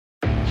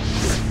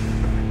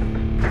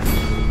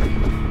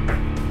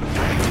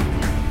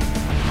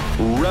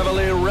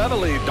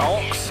Reveille,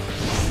 donks.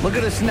 Look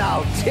at us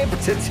now, tip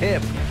to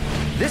tip.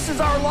 This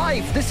is our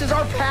life. This is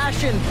our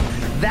passion.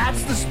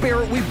 That's the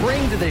spirit we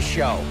bring to this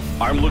show.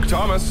 I'm Luke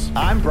Thomas.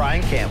 I'm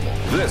Brian Campbell.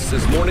 This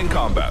is Morning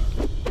Kombat.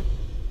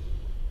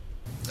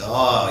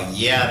 Oh,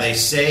 yeah, they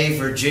say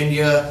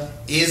Virginia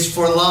is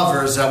for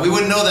lovers. We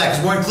wouldn't know that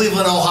because we're in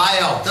Cleveland,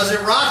 Ohio. Does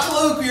it rock,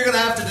 Luke? You're going to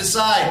have to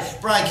decide.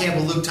 Brian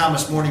Campbell, Luke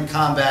Thomas, Morning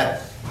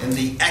Kombat in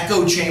the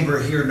echo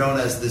chamber here known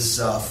as this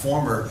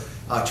former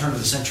turn of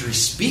the century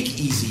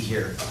speakeasy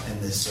here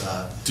in this.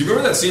 Do you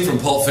remember that scene from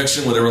Pulp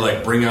Fiction where they were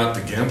like, bring out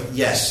the gimp?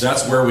 Yes.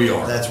 That's where we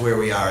are. That's where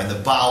we are, in the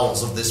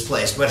bowels of this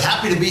place. But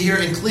happy to be here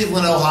in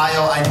Cleveland,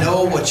 Ohio. I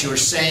know what you're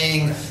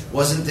saying.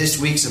 Wasn't this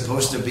week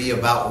supposed to be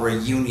about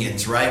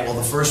reunions, right? Well,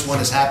 the first one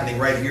is happening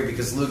right here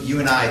because, Luke,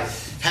 you and I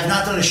have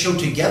not done a show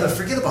together.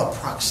 Forget about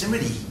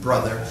proximity,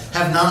 brother.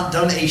 Have not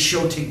done a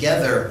show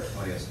together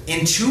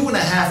in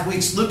 2.5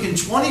 weeks. Luke, in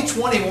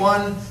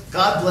 2021,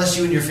 God bless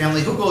you and your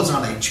family. Who goes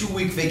on a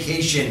 2-week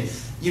vacation?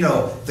 You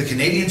know, the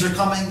Canadians are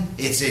coming.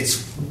 It's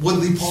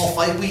Woodley Paul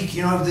fight week.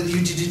 You know,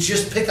 you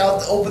just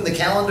open the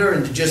calendar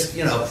and just,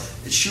 you know,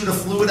 shoot a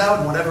fluid out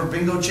and whatever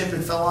bingo chip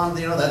it fell on.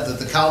 You know, that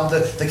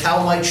the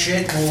cow might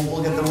shit and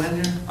we'll get the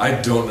win here. I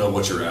don't know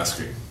what you're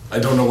asking. I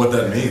don't know what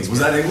that means. Was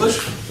that English?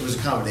 It was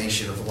a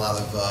combination of a lot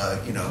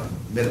of,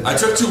 Mid-America. I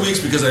took 2 weeks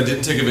because I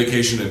didn't take a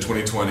vacation in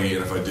 2020,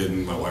 and if I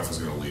didn't, my wife was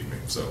going to leave me.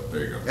 So,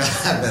 there you go.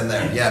 I've been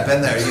there. Yeah,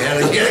 been there.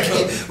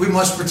 We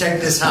must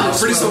protect this house.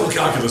 Pretty simple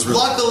calculus, really.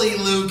 Luckily,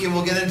 Luke, and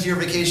we'll get into your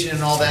vacation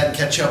and all that and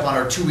catch up on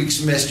our 2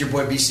 weeks missed. Your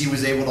boy BC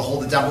was able to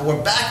hold it down. But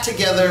we're back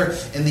together,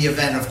 and the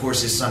event, of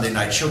course, is Sunday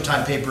night.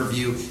 Showtime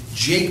pay-per-view.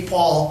 Jake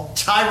Paul,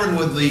 Tyron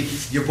Woodley,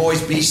 your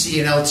boys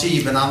BC and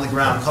LT been on the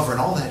ground covering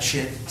all that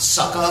shit.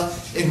 Sucker,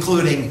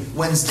 including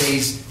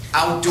Wednesday's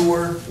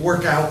outdoor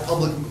workout,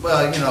 public,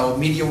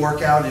 media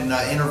workout and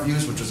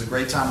interviews, which was a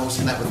great time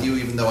hosting that with you,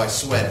 even though I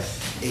sweat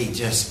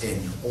just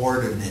an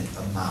inordinate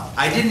amount.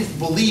 I didn't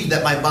believe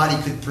that my body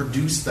could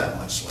produce that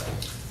much sweat.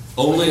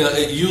 Only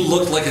you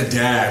looked like a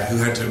dad who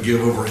had to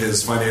give over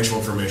his financial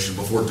information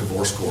before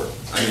divorce court.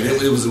 I mean,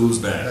 it was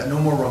bad. No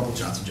more Rumble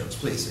Johnson jokes,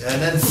 please.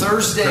 And then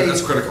Thursday,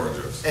 that's credit card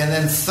jokes. And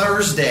then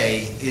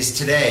Thursday is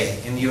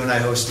today, and you and I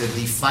hosted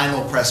the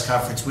final press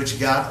conference, which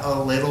got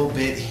a little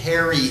bit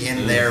hairy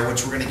in there,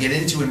 which we're going to get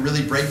into and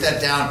really break that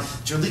down.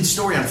 It's your lead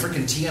story on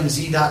freaking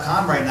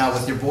TMZ.com right now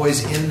with your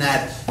boys in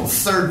that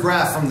third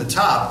graph from the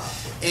top,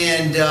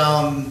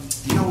 and.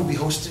 We'll be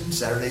hosting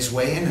Saturday's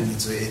weigh-in, and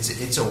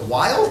it's a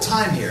wild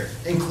time here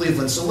in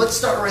Cleveland. So let's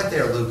start right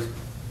there, Luke.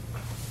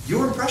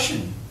 Your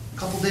impression, a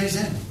couple days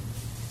in,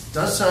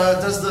 does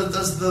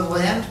the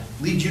land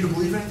lead you to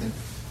believe anything?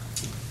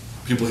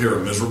 People here are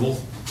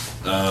miserable.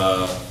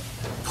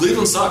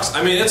 Cleveland sucks.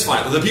 I mean, it's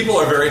fine. The people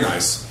are very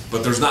nice,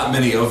 but there's not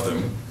many of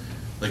them.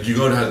 Like, you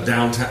go to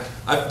downtown.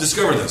 I've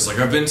discovered this. Like,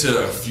 I've been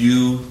to a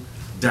few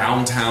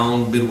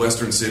downtown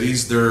Midwestern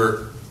cities.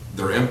 They're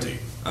empty.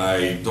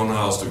 I don't know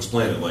how else to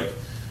explain it. Like,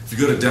 if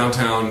you go to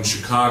downtown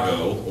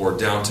Chicago or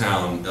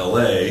downtown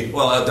LA,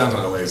 well,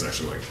 downtown LA is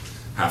actually like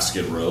half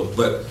Skid Row,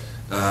 but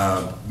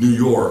New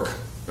York,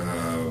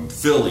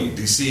 Philly,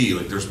 DC,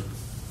 like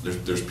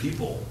there's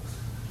people.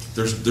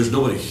 There's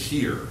nobody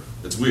here.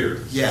 It's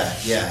weird. Yeah,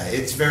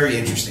 it's very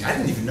interesting. I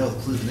didn't even know the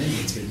Cleveland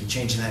Indians going to be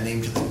changing that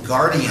name to the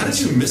Guardians. How did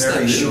you miss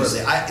that news?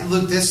 Shortly.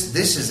 Look, this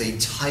is a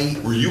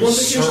tight Were you on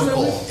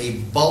circle, a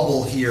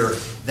bubble here.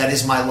 That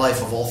is my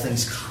life of all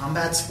things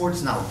combat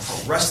sports. Now,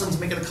 wrestling's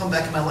making a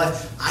comeback in my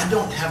life. I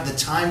don't have the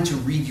time to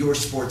read your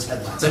sports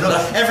headlines. I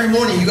know every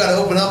morning you got to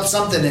open up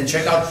something and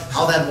check out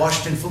how that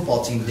Washington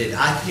football team did.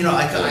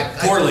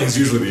 Poorly is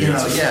usually the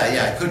answer.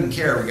 I couldn't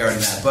care regarding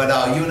that.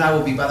 But you and I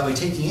will be, by the way,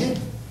 taking in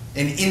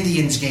an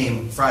Indians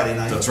game Friday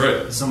night. That's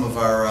right. Some of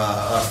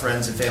our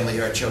friends and family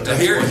here at Showtime.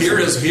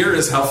 Here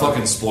is how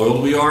fucking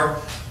spoiled we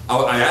are.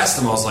 I asked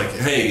him, I was like,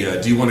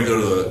 hey, do you want to go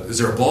to is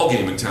there a ball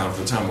game in town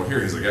for the time we're here?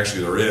 He's like,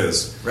 actually, there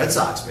is. Red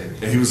Sox, baby.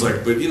 And he was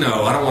like, but,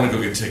 I don't want to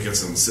go get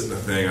tickets and sit in the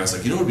thing. I was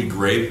like, what would be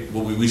great?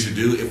 What we should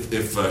do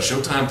if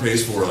Showtime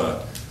pays for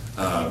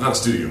not a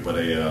studio, but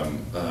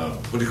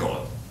what do you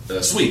call it?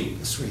 A suite.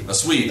 A suite.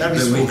 Then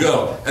sweet. We'll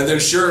go. And then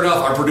sure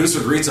enough, our producer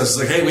greets us.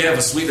 He's like, hey, we have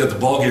a suite at the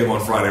ball game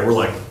on Friday. We're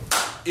like,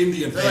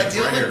 Indian fans like, the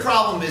right only here.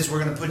 problem is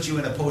we're going to put you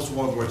in a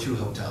post-World War II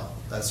hotel.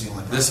 That's the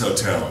only problem. This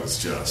hotel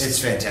is just... It's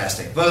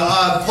fantastic.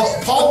 But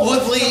Paul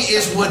Woodley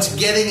is what's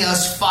getting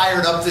us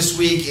fired up this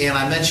week. And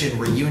I mentioned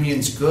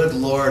reunions. Good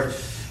Lord.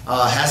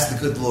 Has the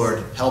good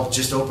Lord helped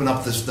just open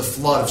up the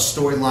flood of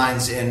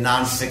storylines and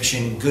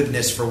nonfiction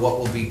goodness for what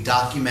will be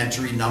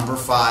documentary number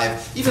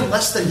 5. Even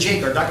less than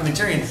Jake, our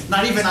documentarian,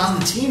 not even on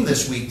the team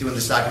this week doing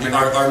this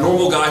documentary. Our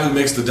normal guy who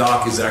makes the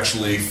doc is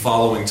actually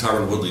following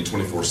Tyron Woodley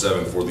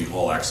 24/7 for the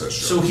All Access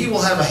show. So he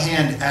will have a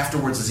hand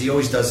afterwards, as he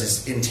always does,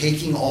 is in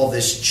taking all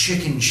this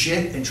chicken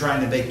shit and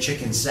trying to make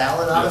chicken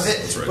salad out of it.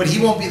 That's right. But he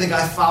won't be the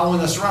guy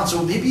following us around.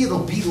 So maybe it'll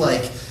be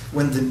like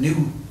when the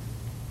new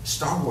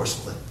Star Wars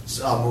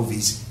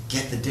movies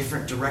get the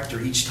different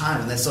director each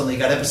time, and then suddenly you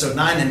got episode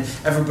 9, and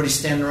everybody's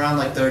standing around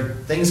like their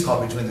things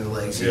caught between their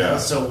legs. You know?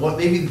 So what?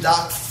 Maybe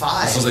Doc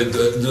 5. So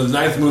the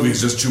 9th movie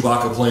is just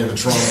Chewbacca playing the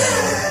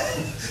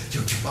trombone. Yo,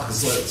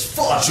 Chewbacca's like, it's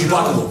fuck.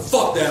 Chewbacca will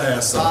fuck that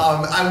ass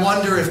up. I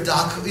wonder if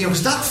Doc,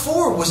 because Doc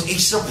 4 was a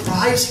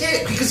surprise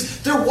hit,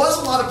 because there was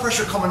a lot of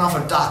pressure coming off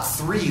of Doc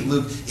 3,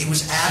 Luke. It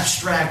was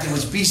abstract. It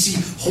was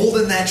BC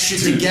holding that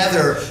shit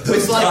together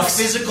with like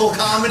physical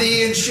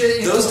comedy and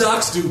shit. Those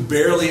docs do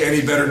barely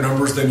any better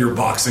numbers than your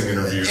boxing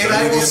interviews. And the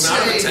amount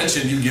say, of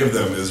attention you give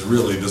them is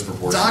really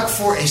disproportionate. Doc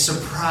 4, a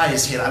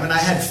surprise hit. I mean, I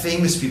had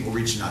famous people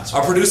reaching out to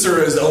me. Our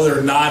producer is over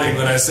there nodding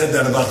when I said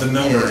that about the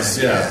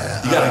numbers.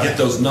 Yeah. You got to get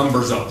those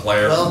numbers up,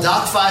 player. Well,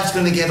 Doc 5's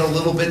going to get a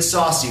little bit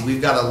saucy.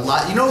 We've got a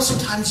lot. You know,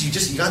 sometimes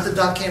you got the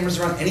doc cameras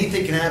around,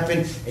 anything can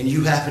happen, and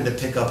you happen to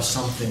pick up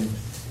something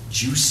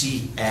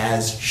juicy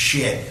as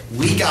shit.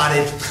 We got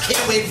it.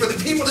 Can't wait for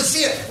the people to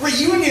see it.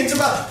 Reunions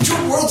about two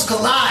worlds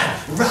collide.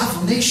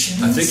 Rival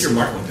nations. I think your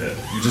mic went dead.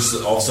 You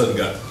just all of a sudden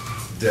got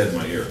dead in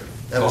my ear.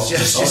 That was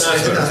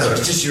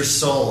just your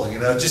soul, you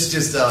know. Just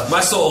my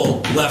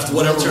soul left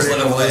whatever was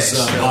left of his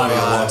body a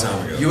long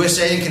time ago.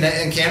 USA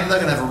and Canada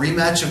going to have a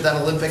rematch of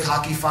that Olympic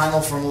hockey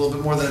final from a little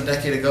bit more than a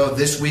decade ago.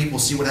 This week, we'll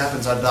see what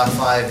happens on Doc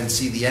 5 and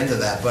see the end of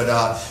that. But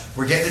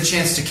we're getting a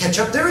chance to catch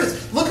up.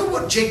 Look at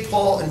what Jake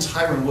Paul and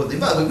Tyron Woodley.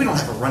 By the way, we don't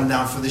have a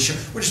rundown for this show.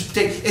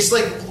 It's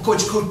like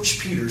Coach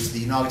Peters,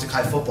 the Naugatuck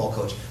High football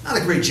coach. Not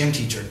a great gym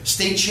teacher.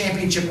 State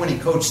championship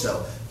winning coach,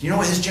 though. Do you know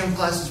what his gym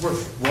classes were?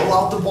 Roll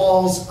out the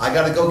balls. I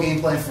got to go game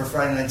plan for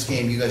Friday night's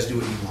game. You guys do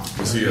what you want.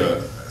 Was he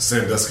a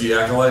Sandusky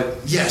acolyte?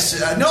 Yes.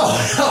 No. I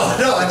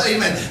thought you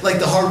meant like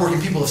the hardworking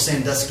people of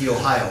Sandusky,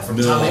 Ohio. From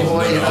Tommy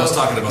Boy. No, I was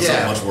talking about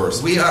something much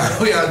worse. We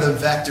are the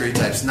factory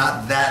types,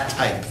 not that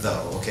type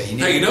though. Okay.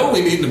 You know what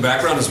we need in the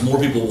background is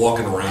more people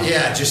walking around.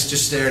 Yeah, just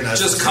staring at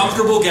us. Just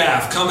comfortable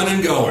Gaff coming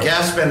and going.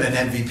 Gaff's been an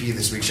MVP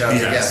this week. Shout out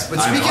to Gaff.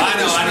 But speaking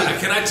I know.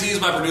 Can I tease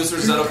my producers?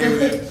 Is that okay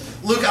with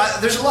you? Luke,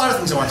 there's a lot of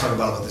things I want to talk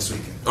about this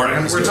weekend. All right,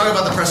 we're talking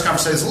about the press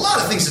conference. There's a lot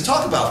of things to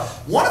talk about.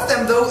 One of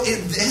them, though,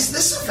 is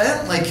this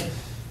event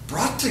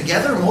brought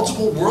together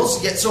multiple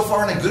worlds yet so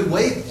far in a good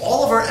way.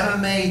 All of our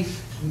MMA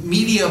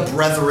media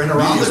brethren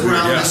around the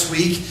ground this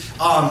week.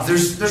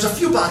 There's a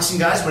few boxing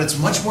guys, but it's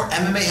much more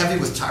MMA heavy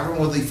with Tyron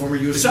Woodley, former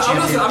UFC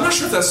champion. I'm not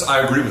sure if I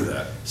agree with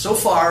that. So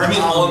far, I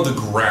mean, on the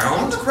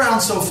ground. On the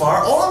ground so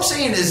far. All I'm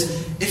saying is,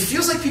 it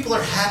feels like people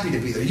are happy to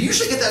be there. You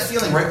usually get that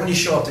feeling right when you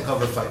show up to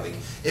cover Fight Week.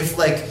 If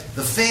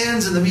the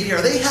fans and the media,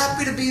 are they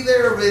happy to be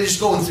there, or are they just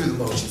going through the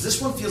motions?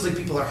 This one feels like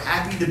people are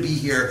happy to be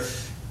here.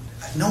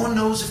 No one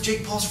knows if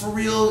Jake Paul's for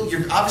real.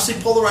 You're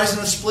obviously polarizing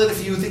the split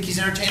if you think he's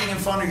entertaining and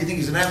fun, or you think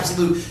he's an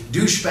absolute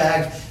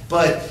douchebag.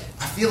 But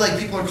I feel like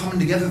people are coming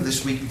together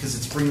this week because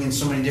it's bringing in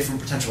so many different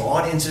potential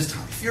audiences.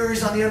 Tommy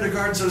Fury's on the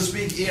undercard, so to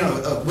speak.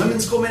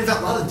 Women's co-main event,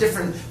 a lot of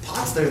different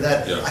pots there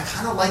that I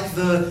kind of like.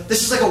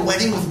 This is like a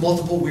wedding with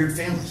multiple weird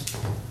families.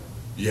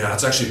 Yeah,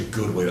 it's actually a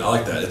good way. I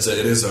like that. It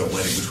is a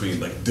wedding between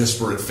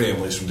disparate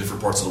families from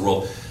different parts of the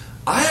world.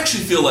 I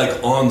actually feel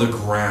like on the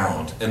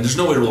ground, and there's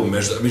no way to really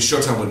measure that. I mean,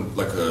 Showtime would,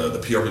 the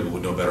PR people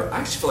would know better. I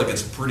actually feel like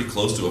it's pretty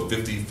close to a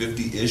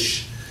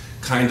 50-50-ish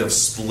kind of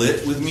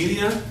split with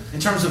media. In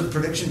terms of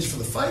predictions for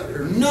the fight?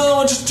 Or?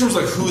 No, just in terms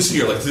of who's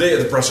here. Today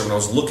at the presser, when I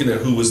was looking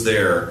at who was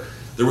there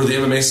were the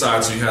MMA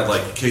side, so you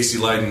had Casey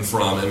Leiden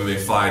from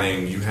MMA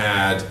Fighting, you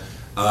had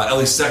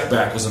Ellie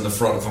Seckback was in the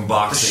front from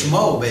boxing. The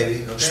Schmo,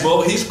 baby. Okay.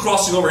 Schmo, he's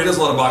crossing over. He does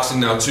a lot of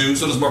boxing now, too.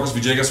 So does Marcos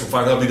Villegas from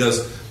Fight Hub. He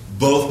does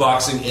both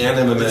boxing and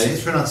MMA.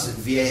 It's pronounced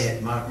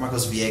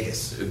Marcos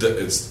Villegas.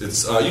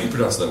 It's you can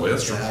pronounce it that way.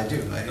 That's true. Yeah, I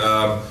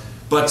do.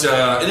 But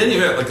in any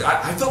event,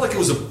 I felt like it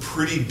was a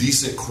pretty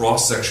decent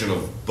cross-section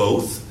of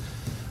both.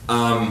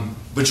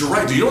 But you're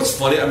right. Do you know what's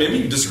funny? Maybe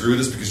you disagree with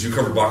this because you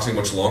covered boxing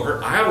much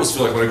longer. I always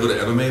feel like when I go to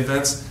MMA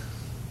events,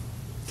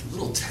 it's a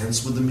little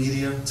tense with the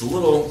media. It's a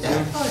little...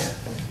 Yeah.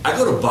 I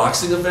go to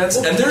boxing events,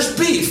 and there's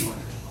beef,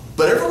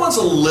 but everyone's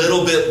a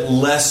little bit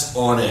less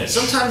on edge.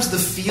 Sometimes the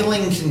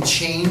feeling can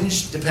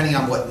change depending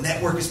on what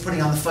network is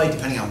putting on the fight,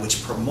 depending on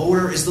which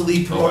promoter is the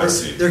lead promoter. I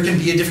see. There can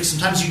be a difference.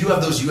 Sometimes you do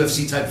have those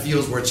UFC-type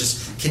feels where it's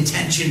just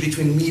contention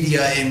between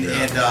media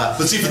and...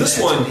 But see, for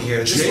this one,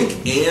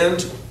 Jake and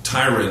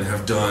Tyron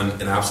have done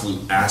an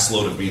absolute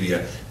assload of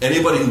media.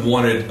 Anybody who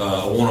wanted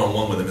a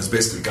one-on-one with him has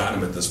basically gotten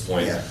him at this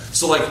point. Yeah.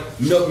 So,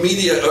 no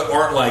media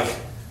aren't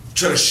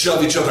trying to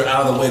shove each other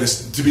out of the way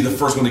to be the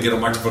first one to get a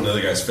microphone in the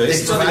other guy's face.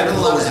 They've provided a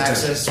lot of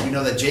access. We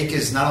know that Jake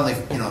is not only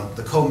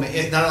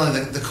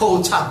the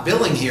co-top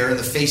billing here in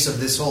the face of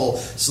this whole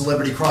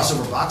celebrity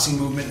crossover boxing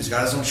movement. He's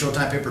got his own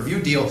Showtime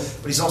pay-per-view deal,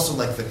 but he's also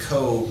the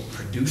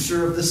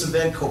co-producer of this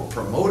event,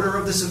 co-promoter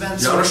of this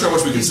event. Yeah, I'm not sure how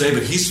much we can say,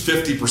 but he's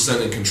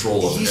 50% in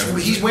control of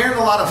everything. He's wearing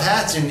a lot of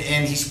hats,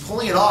 and he's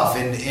pulling it off.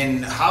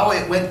 And how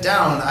it went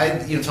down,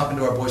 talking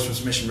to our boys from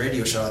Submission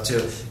Radio, shout out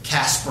to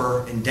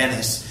Casper and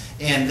Dennis.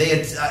 And they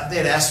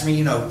had asked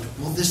me,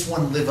 will this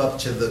one live up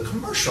to the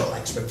commercial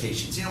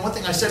expectations? One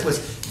thing I said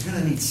was, you're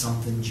going to need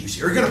something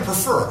juicy. Or you're going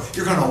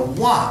to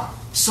want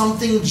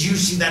something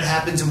juicy that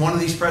happens in one of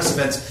these press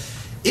events.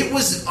 It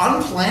was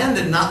unplanned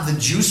and not the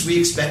juice we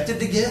expected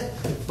to get.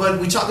 But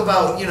we talk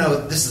about,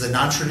 this is a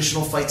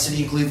non-traditional fight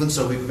city in Cleveland,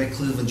 so we make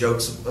Cleveland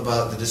jokes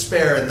about the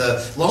despair and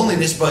the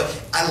loneliness. But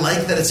I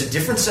like that it's a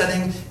different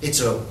setting.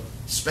 It's a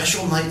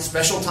special night,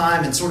 special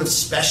time, and sort of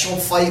special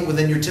fight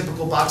within your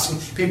typical boxing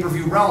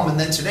pay-per-view realm. And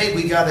then today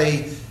we got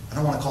I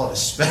don't want to call it a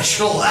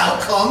special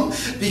outcome,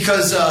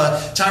 because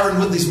Tyron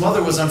Woodley's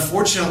mother was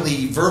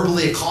unfortunately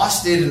verbally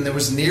accosted, and there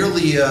was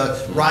nearly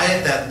a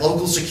riot that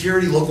local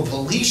security, local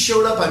police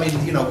showed up. I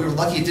mean, we were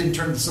lucky it didn't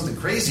turn into something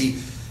crazy,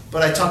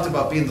 but I talked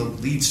about being the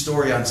lead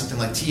story on something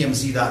like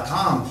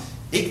TMZ.com.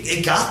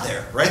 It got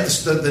there, right?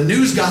 The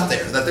news got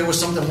there, that there was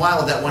something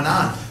wild that went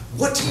on.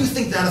 What do you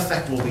think that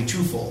effect will be?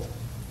 Twofold.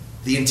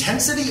 The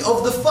intensity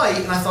of the fight,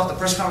 and I thought the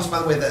press conference,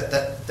 by the way,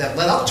 that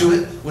led up to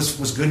it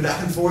was good back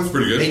and forth.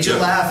 Pretty good. Made you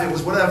laugh. It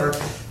was whatever.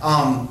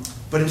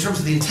 But in terms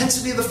of the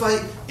intensity of the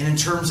fight, and in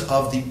terms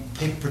of the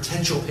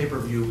potential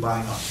pay-per-view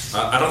buying audience,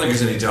 I don't think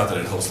there's any doubt that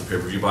it helps the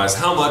pay-per-view buys.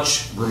 How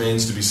much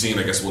remains to be seen.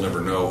 I guess we'll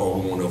never know,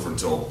 or we won't know for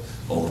until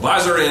all the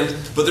buys are in.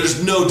 But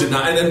there's no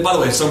denying. And by the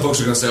way, some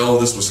folks are going to say, "Oh,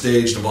 this was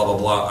staged," and blah blah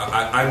blah.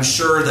 I'm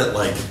sure that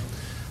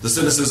the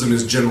cynicism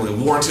is generally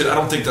warranted. I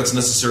don't think that's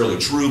necessarily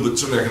true, but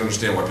certainly I can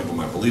understand why people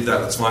might believe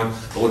that. That's fine.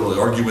 I wouldn't really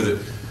argue with it.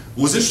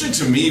 What was interesting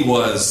to me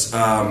was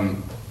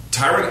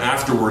Tyron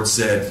afterwards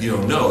said,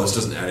 no, this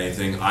doesn't add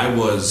anything. I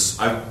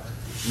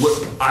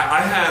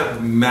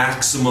had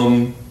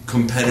maximum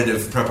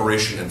competitive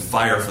preparation and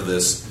fire for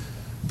this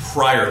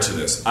prior to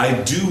this.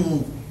 And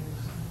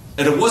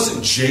it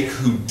wasn't Jake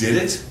who did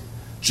it.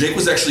 Jake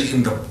was actually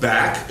in the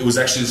back. It was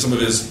actually some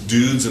of his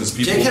dudes and his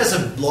people. Jake has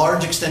a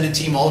large extended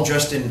team, all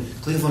dressed in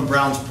Cleveland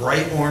Browns,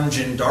 bright orange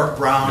and dark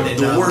brown. Yeah,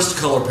 the worst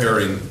color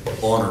pairing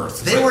on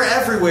earth. They were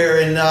everywhere,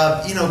 and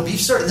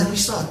Beef started. And then we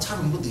saw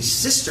Tyron Woodley's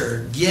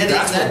sister get in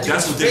that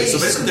dude's what did it. face. So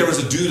basically, there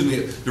was a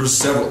dude there was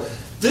several.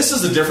 This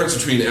is the difference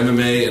between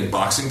MMA and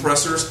boxing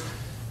pressers.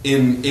 I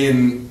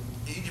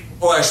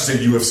should say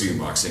UFC and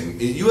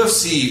boxing. In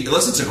UFC,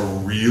 unless it's a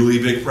really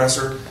big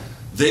presser,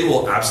 they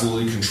will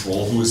absolutely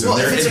control who is in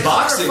there. If it's in a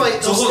boxing, counter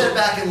fight, they'll step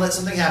back and let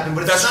something happen.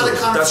 But if it's not a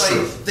counter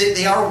fight,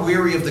 they are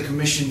weary of the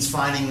commission's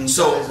finding.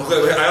 So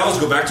I always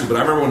go back to it, but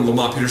I remember when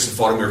Lamont Peterson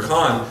fought Amir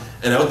Khan,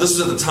 and this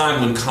was at the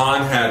time when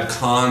Khan had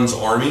Khan's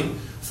army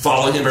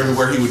following him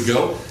everywhere he would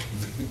go.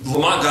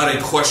 Lamont got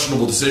a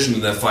questionable decision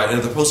in that fight, and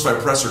at the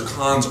post-fight presser,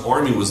 Khan's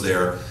army was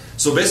there.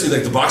 So basically,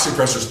 the boxing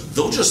pressers,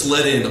 they'll just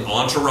let in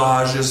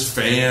entourages,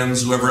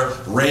 fans, whoever,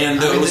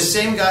 randos. I mean, the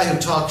same guy who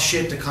talked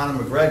shit to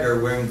Conor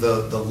McGregor wearing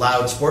the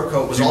loud sport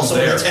coat was also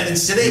in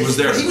attendance today. He was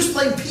there. But he was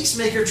playing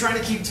peacemaker, trying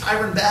to keep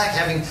Tyron back,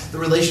 having the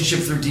relationship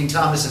through Dean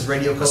Thomas as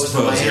radio co-host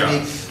in Miami.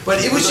 Yeah.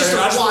 But it was just a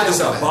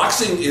wild.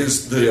 Boxing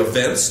is the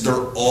events; they're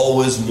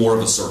always more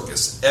of a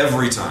circus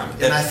every time.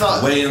 And I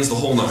thought weigh-ins the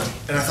whole nine.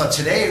 And I thought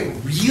today it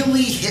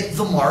really hit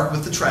the mark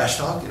with the trash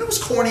talk. And it was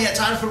corny at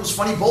times, but it was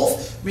funny.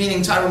 Both,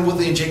 meaning Tyron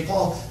Woodley and Jake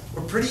Paul,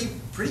 were pretty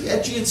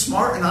edgy and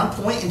smart and on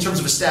point in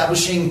terms of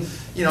establishing.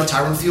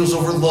 Tyron feels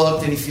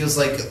overlooked, and he feels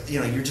like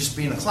you're just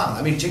being a clown.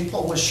 I mean, Jake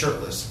Paul was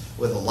shirtless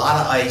with a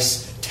lot of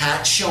ice,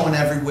 tats showing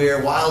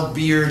everywhere, wild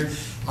beard.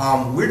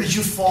 Where did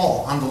you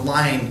fall on the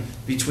line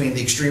between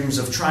the extremes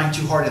of trying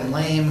too hard and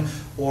lame,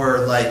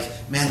 or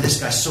man,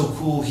 this guy's so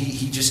cool,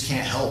 he just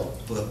can't help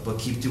but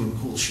keep doing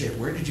cool shit?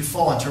 Where did you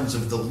fall in terms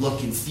of the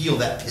look and feel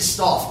that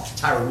pissed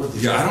off Tyron Woodley?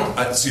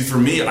 Yeah, see, for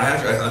me,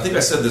 I think I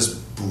said this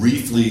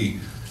briefly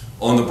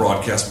on the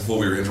broadcast before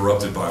we were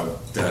interrupted by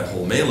that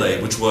whole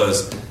melee, which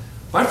was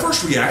my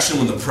first reaction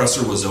when the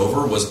presser was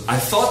over was I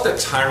thought that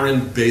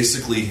Tyron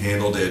basically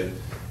handled it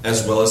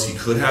as well as he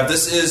could have.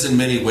 This is in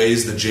many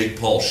ways the Jake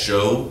Paul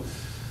show.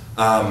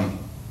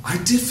 I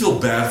did feel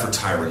bad for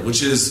Tyron,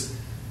 which is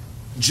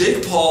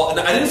Jake Paul, and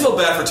I didn't feel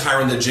bad for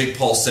Tyron that Jake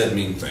Paul said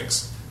mean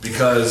things,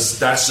 because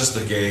that's just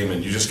the game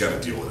and you just got to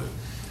deal with it.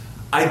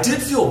 I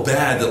did feel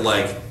bad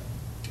that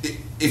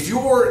if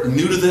you're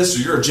new to this,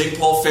 or you're a Jake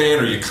Paul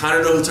fan, or you kind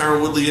of know who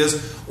Tyron Woodley is,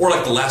 or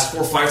the last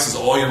 4 fights is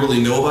all you really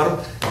know about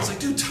him, it's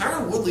dude,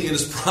 Tyron Woodley in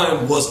his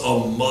prime was a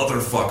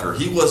motherfucker.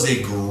 He was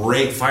a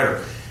great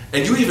fighter.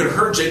 And you even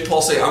heard Jake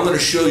Paul say, I'm going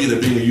to show you that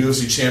being a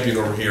UFC champion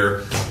over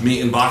here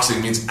in boxing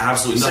means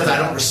absolutely nothing. He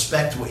said, I don't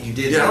respect what you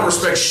did. Yeah, I don't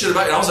respect shit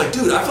about it. And I was like,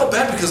 dude, I felt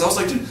bad because I was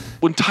like, dude.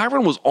 When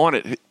Tyron was on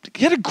it,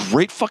 he had a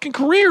great fucking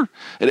career.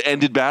 It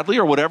ended badly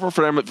or whatever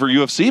for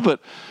UFC,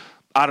 but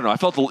I don't know. I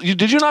felt.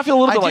 Did you not feel a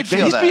little bit like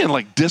he's being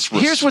disrespected?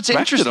 Here's what's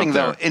interesting,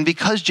 though, and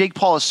because Jake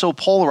Paul is so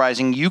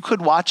polarizing, you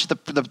could watch the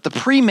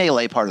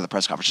pre-melee part of the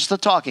press conference, just the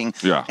talking,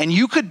 and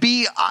you could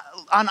be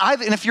on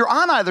either. And if you're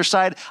on either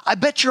side, I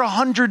bet you're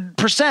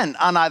 100%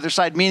 on either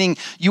side. Meaning,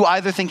 you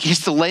either think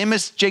he's the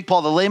lamest Jake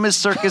Paul, the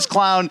lamest circus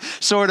clown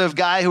sort of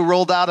guy who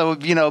rolled out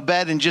of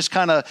bed and just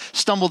kind of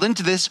stumbled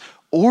into this.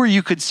 Or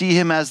you could see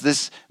him as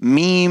this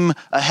meme,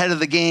 ahead of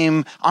the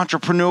game,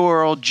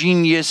 entrepreneurial,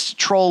 genius,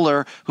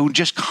 troller who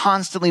just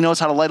constantly knows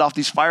how to light off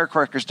these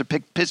firecrackers to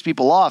piss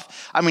people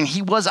off. I mean,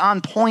 he was on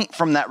point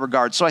from that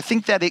regard. So I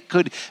think that it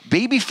could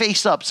baby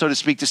face up, so to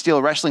speak, to steal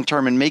a wrestling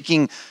term, and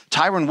making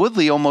Tyron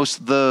Woodley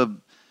almost the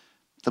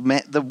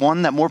the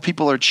one that more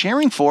people are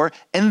cheering for.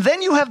 And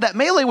then you have that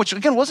melee, which,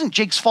 again, wasn't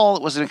Jake's fault.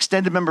 It was an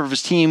extended member of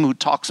his team who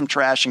talked some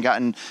trash and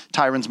got in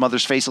Tyron's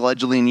mother's face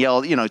allegedly and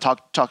yelled,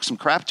 talked some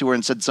crap to her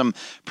and said some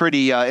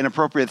pretty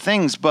inappropriate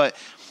things. But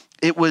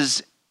it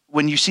was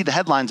when you see the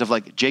headlines of,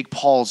 like, Jake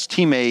Paul's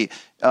teammate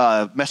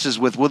messes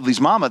with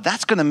Woodley's mama,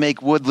 that's going to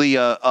make Woodley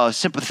a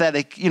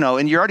sympathetic,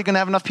 and you're already going to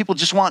have enough people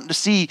just wanting to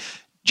see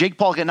Jake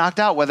Paul get knocked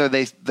out, whether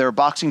they're a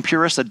boxing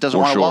purist that doesn't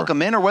want to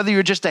welcome in, or whether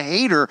you're just a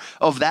hater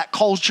of that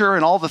culture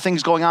and all the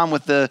things going on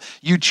with the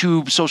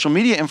YouTube social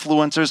media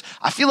influencers.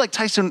 I feel like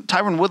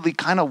Tyron Woodley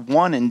kind of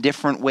won in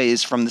different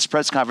ways from this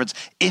press conference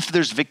if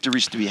there's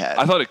victories to be had.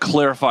 I thought it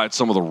clarified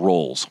some of the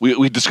roles.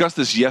 We discussed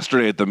this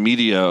yesterday at the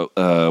media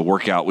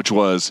workout, which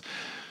was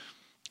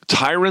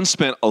Tyron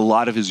spent a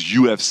lot of his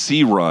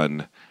UFC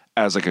run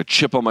as like a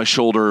chip on my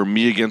shoulder,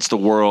 me against the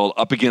world,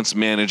 up against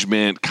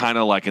management, kind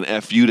of like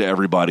an FU to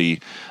everybody.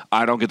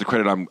 I don't get the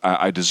credit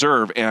I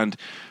deserve. And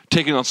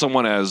taking on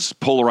someone as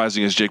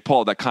polarizing as Jake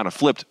Paul, that kind of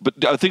flipped. But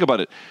think about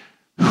it.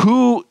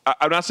 I'm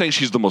not saying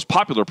she's the most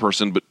popular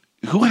person, but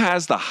who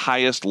has the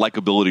highest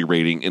likability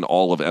rating in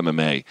all of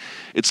MMA?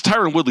 It's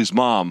Tyron Woodley's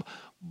mom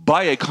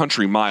by a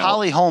country mile.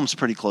 Holly Holm's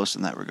pretty close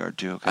in that regard,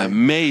 too. Okay?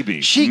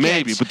 Maybe.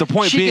 But the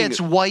point being, she gets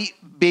white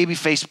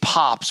babyface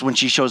pops when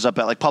she shows up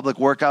at like public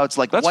workouts,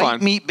 like that's white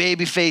fine. Meat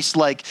babyface,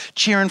 like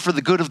cheering for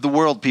the good of the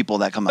world people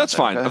that come that's out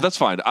there. Fine. Okay? That's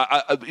fine.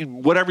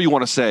 Whatever you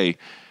want to say,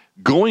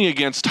 going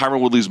against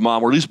Tyron Woodley's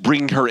mom, or at least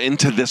bringing her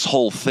into this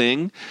whole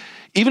thing,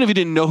 even if you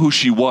didn't know who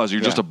she was, you're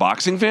just a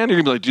boxing fan,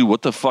 you're going to be like, dude,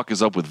 what the fuck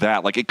is up with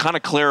that? Like, it kind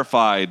of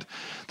clarified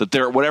that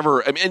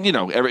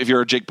if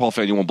you're a Jake Paul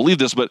fan, you won't believe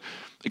this, but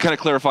it kind of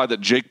clarified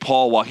that Jake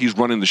Paul, while he's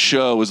running the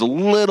show, is a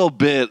little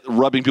bit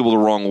rubbing people the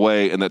wrong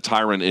way, and that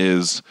Tyron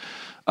is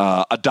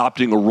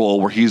adopting a role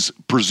where he's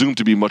presumed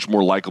to be much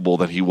more likable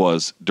than he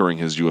was during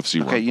his UFC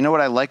run. Okay, you know what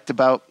I liked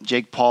about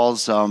Jake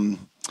Paul's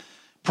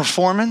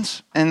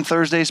performance in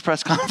Thursday's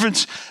press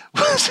conference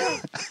was,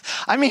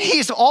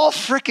 he's all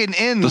freaking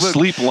in. The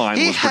sleep line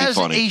was pretty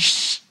funny. He has a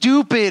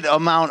stupid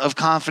amount of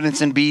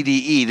confidence in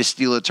BDE, to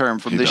steal a term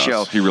from the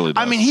show. He really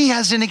does. He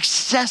has an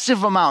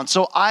excessive amount.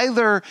 So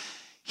either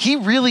he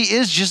really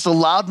is just a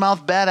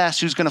loudmouth badass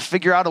who's going to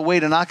figure out a way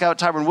to knock out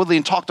Tyron Woodley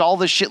and talk to all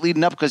this shit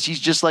leading up because he's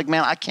just like,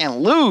 man, I can't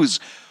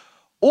lose.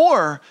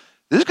 Or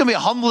this is going to be a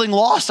humbling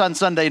loss on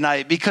Sunday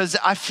night, because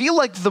I feel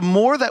like the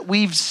more that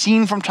we've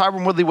seen from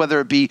Tyron Woodley, whether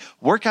it be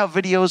workout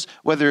videos,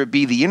 whether it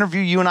be the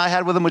interview you and I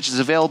had with him, which is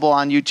available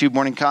on YouTube,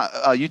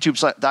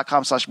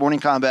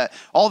 youtube.com/morningcombat,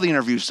 all the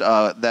interviews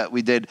that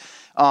we did,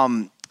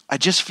 I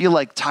just feel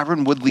like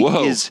Tyron Woodley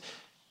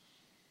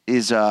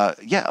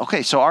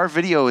so our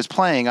video is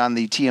playing on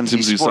the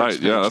TMZ Sports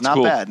site. Yeah, that's not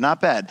cool. Not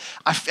bad.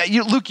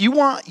 Luke, you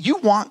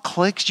want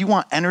clicks, you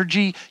want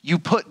energy, you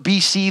put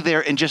BC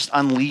there and just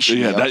unleash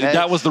me. Yeah,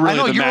 that was the magic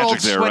there, right? I know your old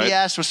sweaty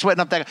ass was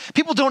sweating up that.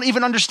 People don't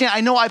even understand.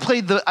 I know I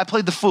played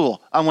the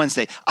fool on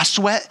Wednesday. I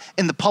sweat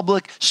in the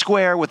public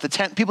square with the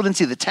tent. People didn't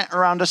see the tent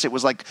around us. It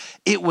was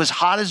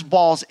hot as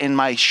balls, and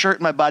my shirt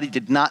and my body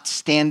did not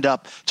stand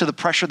up to the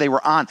pressure they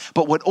were on.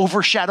 But what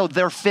overshadowed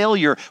their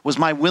failure was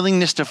my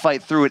willingness to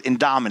fight through it and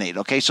dominate.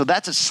 Okay, so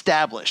that's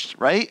established,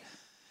 right?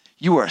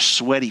 You were a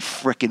sweaty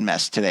freaking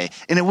mess today,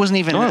 and it wasn't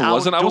even an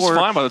wasn't. I was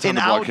fine by the time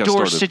the broadcast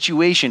outdoor started.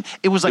 situation.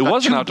 It was like it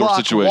was an outdoor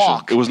situation.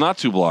 Walk. It was not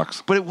 2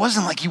 blocks, but it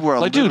wasn't like you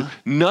were dude.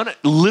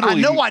 Literally. I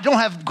know I don't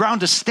have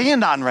ground to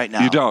stand on right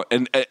now. You don't,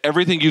 and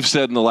everything you've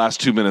said in the last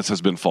 2 minutes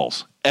has been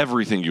false.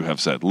 Everything you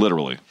have said,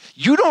 literally.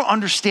 You don't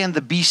understand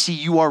the BC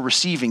you are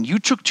receiving. You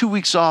took 2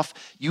 weeks off.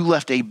 You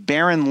left a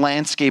barren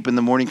landscape in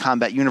the Morning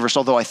Combat universe,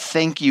 although I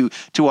thank you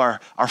to our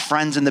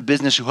friends in the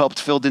business who helped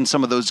fill in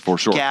some of those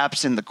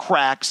gaps and the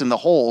cracks and the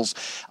holes.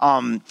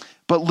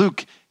 But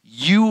Luke,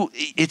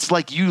 it's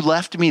like you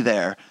left me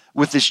there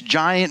with this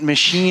giant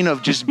machine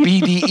of just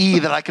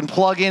BDE that I can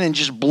plug in and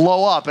just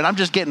blow up. And I'm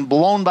just getting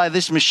blown by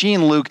this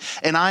machine, Luke,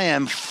 and I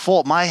am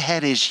full. My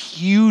head is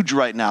huge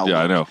right now,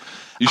 Yeah, Luke. I know.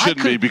 You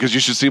shouldn't be, because you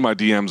should see my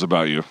DMs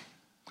about you.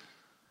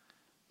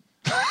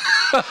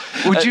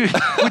 Would you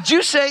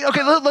say,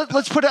 okay,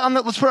 let's put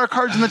our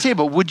cards on the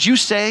table. Would you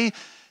say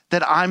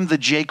that I'm the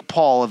Jake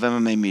Paul of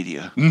MMA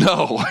media?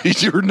 No,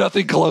 you're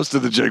nothing close to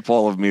the Jake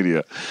Paul of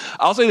media.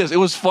 I'll say this. It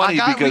was funny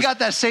because we got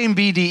that same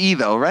BDE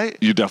though, right?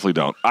 You definitely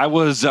don't. I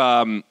was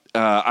I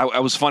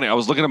was funny. I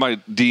was looking at my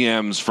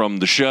DMs from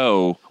the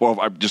show, or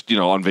I'm just,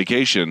 on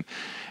vacation.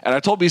 And I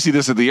told BC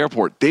this at the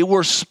airport. They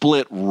were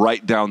split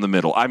right down the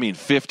middle.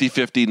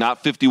 50-50,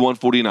 not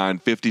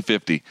 51-49,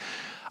 50-50.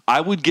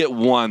 I would get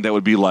one that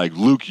would be like,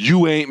 Luke,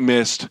 you ain't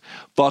missed.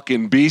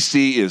 Fucking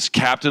BC is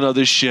captain of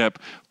this ship.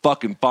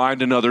 Fucking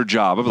find another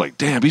job. I'd be like,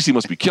 damn, BC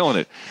must be killing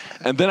it.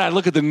 And then I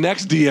look at the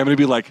next DM and it'd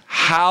be like,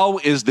 how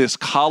is this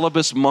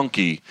colobus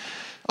monkey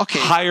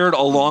hired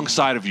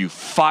alongside of you?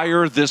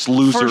 Fire this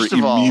loser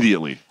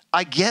immediately.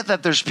 I get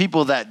that there's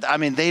people that, I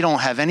mean, they don't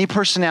have any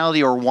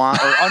personality or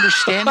want or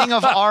understanding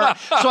of art.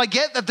 So I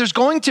get that there's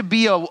going to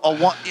be a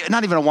one,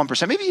 not even a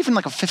 1%, maybe even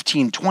like a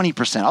 15,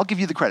 20%. I'll give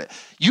you the credit.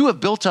 You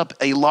have built up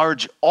a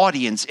large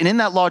audience, and in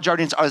that large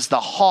audience is the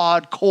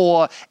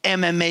hardcore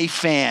MMA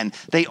fan.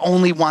 They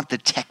only want the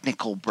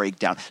technical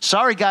breakdown.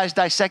 Sorry, guys,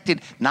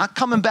 Dissected, not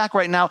coming back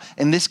right now,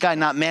 and this guy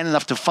not man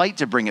enough to fight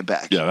to bring it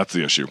back. Yeah, that's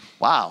the issue.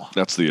 Wow.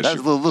 That's the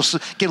issue.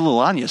 Get a little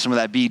on you, some of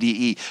that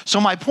BDE. So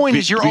my point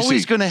is you're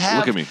always going to have...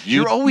 Look at me.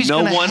 You're always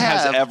no one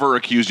has ever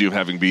accused you of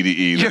having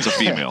BDE that's a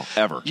female,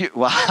 ever.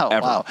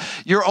 Wow.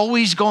 You're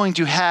always going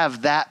to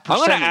have that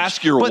percentage. I'm going to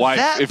ask your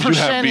wife if you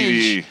have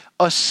BDE.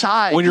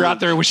 Aside, when you're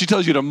out there, when she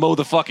tells you to mow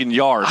the fucking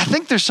yard. I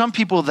think there's some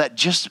people that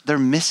they're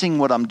missing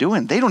what I'm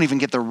doing. They don't even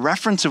get the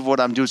reference of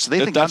what I'm doing, so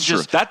they think I'm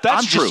just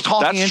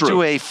talking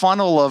into a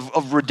funnel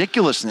of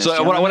ridiculousness.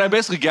 So when I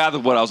basically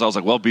gathered what I was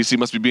like, well, BC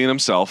must be being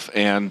himself,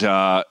 and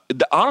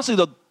honestly,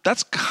 though,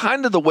 that's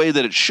kind of the way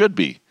that it should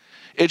be.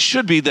 It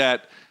should be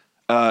that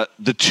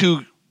the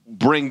two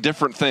bring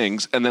different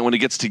things, and then when it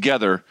gets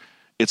together,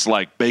 it's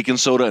like baking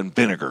soda and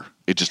vinegar.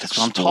 It just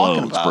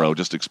explodes, bro.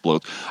 Just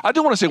explodes. I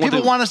do want to say one thing.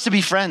 People want us to be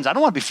friends. I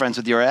don't want to be friends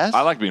with your ass.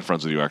 I like being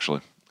friends with you,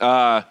 actually.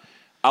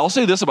 I'll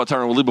say this about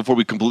Tyron Woodley before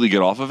we completely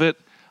get off of it.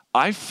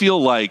 I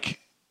feel like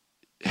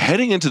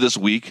heading into this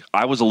week,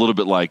 I was a little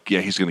bit like,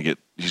 yeah, he's gonna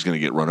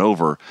get run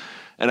over,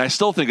 and I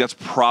still think that's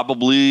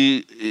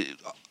probably.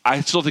 I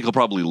still think he'll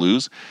probably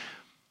lose.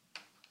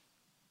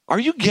 Are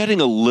you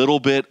getting a little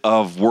bit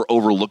of we're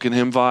overlooking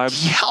him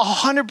vibes? Yeah,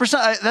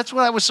 100%. That's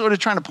what I was sort of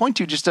trying to point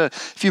to just a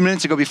few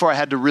minutes ago before I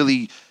had to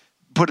really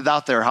put it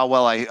out there how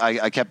well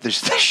I kept this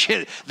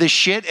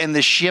shit and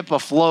the ship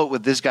afloat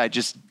with this guy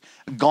just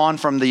gone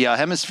from the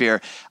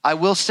hemisphere. I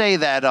will say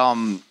that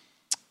Tyron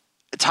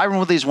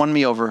Woodley's won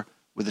me over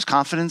with his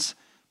confidence,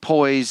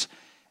 poise,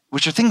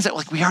 which are things that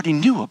like we already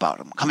knew about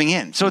him coming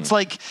in. So it's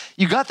like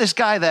you got this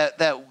guy that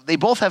they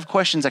both have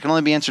questions that can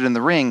only be answered in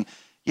the ring.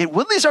 Yet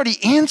Woodley's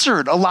already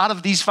answered a lot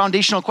of these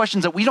foundational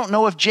questions that we don't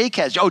know if Jake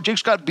has. Oh,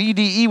 Jake's got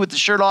BDE with the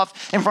shirt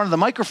off in front of the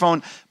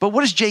microphone. But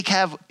what does Jake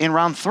have in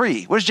round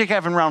 3? What does Jake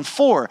have in round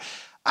 4?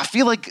 I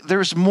feel like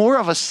there's more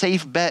of a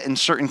safe bet in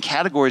certain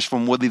categories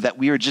from Woodley that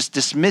we are just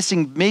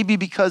dismissing, maybe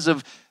because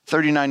of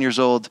 39 years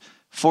old,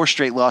 4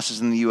 straight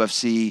losses in the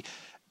UFC.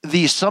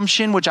 The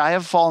assumption, which I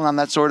have fallen on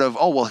that sort of,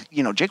 oh, well,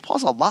 you know, Jake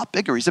Paul's a lot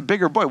bigger. He's a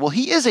bigger boy. Well,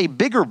 he is a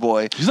bigger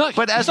boy.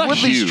 But as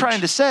Woodley's trying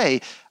to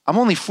say, I'm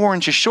only 4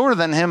 inches shorter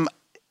than him.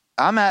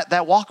 I'm at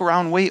that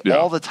walk-around weight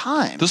all the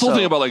time. This whole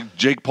thing about, like,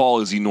 Jake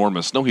Paul is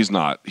enormous. No, he's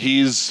not.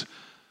 He's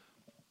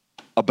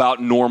about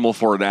normal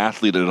for an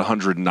athlete at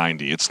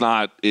 190. It's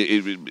not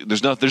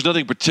there's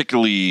nothing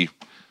particularly,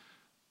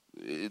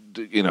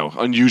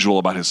 unusual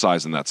about his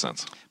size in that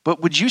sense.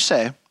 But would you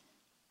say,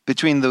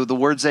 between the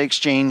words they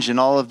exchange and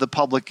all of the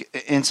public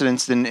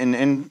incidents and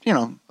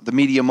the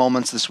media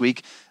moments this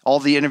week, all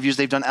the interviews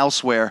they've done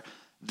elsewhere,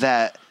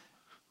 that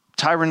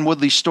Tyron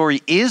Woodley's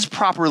story is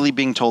properly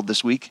being told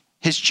this week?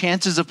 His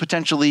chances of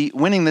potentially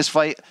winning this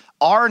fight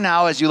are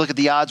now, as you look at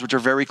the odds, which are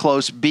very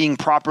close, being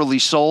properly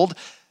sold,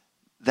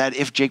 that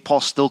if Jake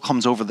Paul still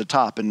comes over the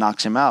top and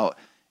knocks him out,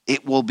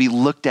 it will be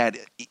looked at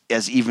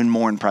as even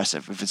more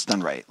impressive if it's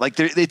done right. Like,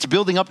 it's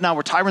building up now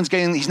where Tyron's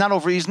he's not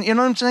over, you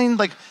know what I'm saying?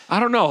 Like, I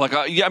don't know. Like,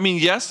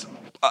 yes,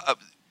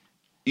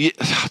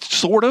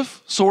 sort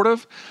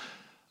of.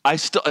 I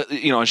still, on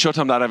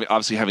Showtime not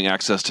obviously having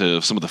access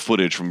to some of the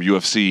footage from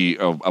UFC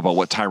about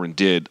what Tyron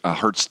did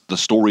hurts the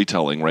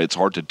storytelling, right? It's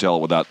hard to tell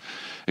without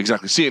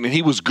exactly seeing it. And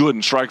he was good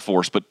in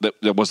Strikeforce, but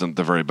that wasn't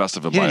the very best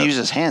of him. He didn't use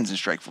his hands in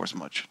Strikeforce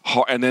much.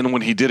 And then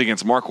when he did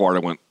against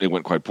Marquardt, it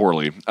went quite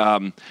poorly.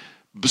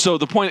 So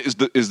the point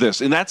is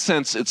this. In that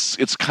sense,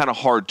 it's kind of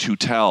hard to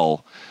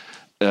tell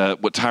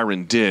what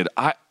Tyron did.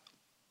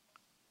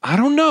 I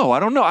don't know.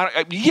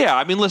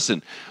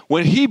 Listen,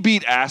 when he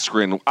beat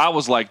Askren, I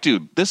was like,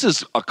 dude, this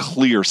is a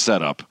clear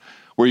setup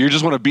where you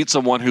just want to beat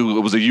someone who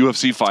was a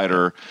UFC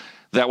fighter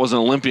that was an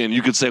Olympian.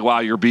 You could say, wow,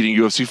 you're beating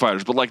UFC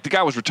fighters. But, like, the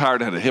guy was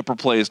retired, had a hip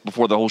replaced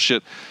before the whole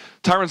shit.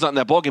 Tyron's not in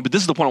that ballgame. But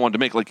this is the point I wanted to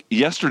make. Like,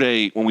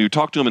 yesterday when we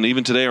talked to him, and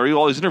even today, or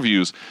all these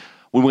interviews,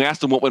 when we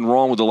asked him what went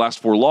wrong with the last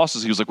 4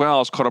 losses, he was like, well, I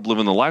was caught up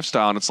living the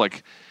lifestyle. And it's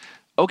like,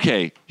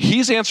 okay,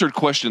 he's answered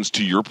questions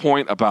to your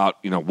point about,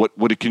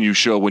 what can you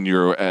show when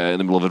you're in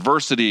the middle of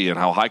adversity and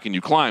how high can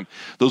you climb?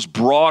 Those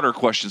broader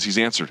questions he's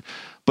answered.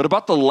 But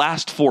about the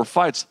last 4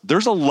 fights,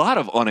 there's a lot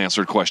of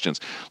unanswered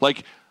questions.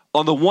 Like,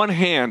 on the one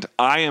hand,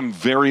 I am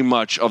very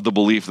much of the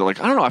belief that,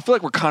 like, I don't know, I feel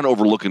like we're kind of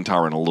overlooking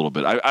Tyron a little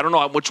bit. I don't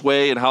know which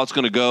way and how it's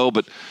going to go,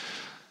 but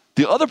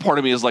the other part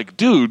of me is like,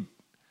 dude,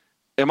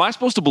 am I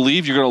supposed to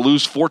believe you're going to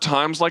lose 4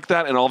 times like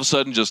that and all of a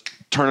sudden just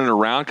turn it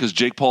around because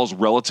Jake Paul's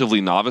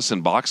relatively novice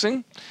in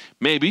boxing?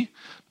 Maybe.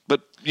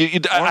 But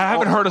I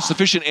haven't heard a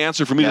sufficient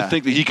answer for me to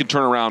think that he can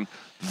turn around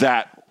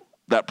that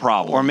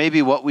problem. Or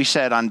maybe what we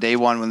said on day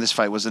 1 when this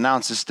fight was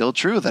announced is still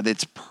true, that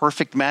it's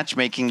perfect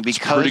matchmaking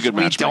because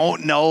we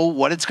don't know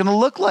what it's going to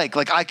look like.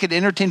 Like, I could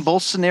entertain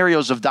both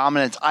scenarios of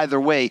dominance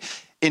either way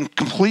and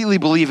completely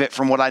believe it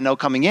from what I know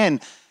coming in.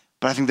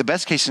 But I think the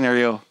best case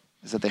scenario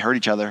is that they hurt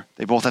each other.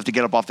 They both have to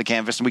get up off the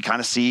canvas, and we kind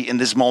of see in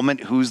this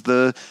moment who's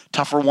the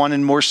tougher one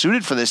and more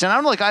suited for this. And I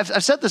don't know, like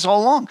I've said this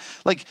all along.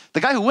 Like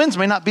the guy who wins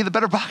may not be the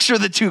better boxer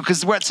of the two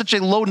because we're at such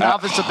a low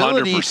novice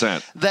ability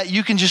 100%. that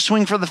you can just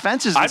swing for the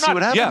fences and see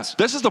what happens. Yeah,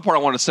 this is the part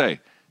I want to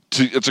say.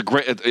 It's a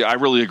great. I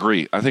really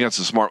agree. I think that's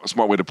a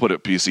smart way to put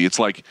it. PC. It's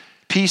like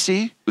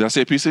PC. Did I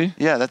say PC?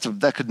 Yeah,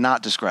 that could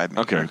not describe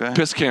me. Okay.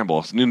 Piss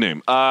Campbell, new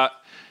name.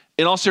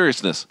 In all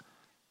seriousness.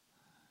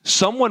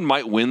 Someone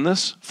might win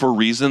this for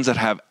reasons that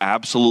have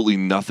absolutely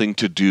nothing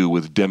to do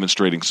with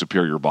demonstrating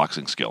superior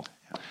boxing skill.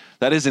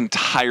 That is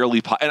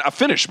entirely and a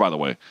finish, by the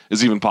way,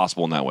 is even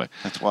possible in that way.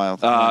 That's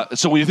wild.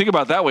 So when you think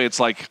about it that way, it's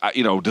like,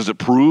 does it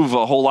prove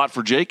a whole lot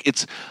for Jake?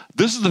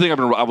 This is the thing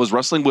I was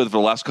wrestling with for the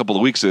last couple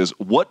of weeks is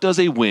what does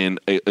a win,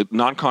 a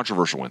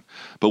non-controversial win,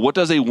 but what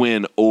does a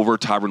win over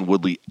Tyron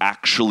Woodley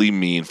actually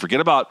mean? Forget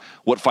about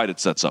what fight it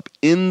sets up.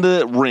 In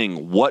the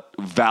ring, what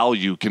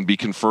value can be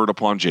conferred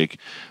upon Jake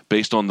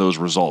based on those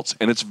results?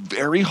 And it's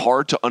very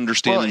hard to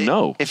understand and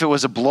know. If it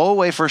was a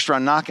blow-away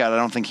first-round knockout, I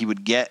don't think he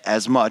would get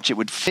as much. It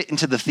would fit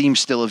into the theme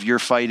still of you're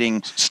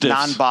fighting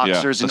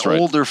non-boxers and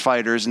older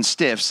fighters and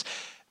stiffs.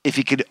 If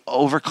he could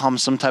overcome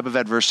some type of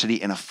adversity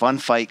in a fun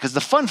fight, because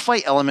the fun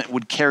fight element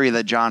would carry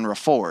the genre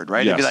forward,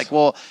 right? Yes. It'd be like,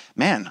 well,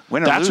 man,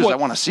 win or lose, I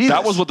want to see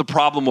that was what the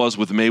problem was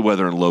with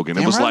Mayweather and Logan.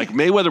 It was like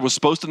Mayweather was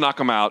supposed to knock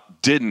him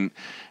out, didn't.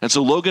 And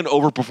so Logan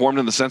overperformed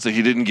in the sense that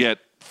he didn't get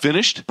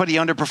finished. But he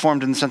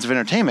underperformed in the sense of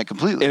entertainment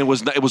completely. And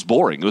it was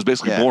boring. It was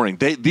basically boring.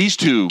 These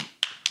two...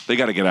 They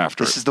got to get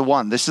after it. This is the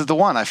one. This is the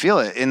one. I feel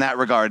it in that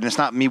regard. And it's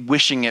not me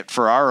wishing it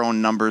for our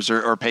own numbers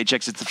or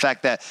paychecks. It's the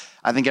fact that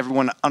I think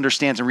everyone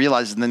understands and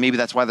realizes, and then maybe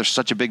that's why there's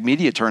such a big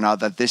media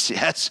turnout, that this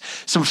has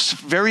some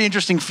very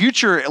interesting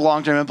future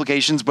long-term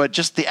implications, but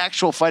just the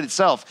actual fight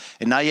itself.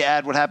 And now you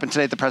add what happened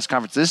today at the press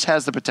conference. This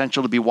has the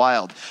potential to be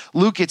wild.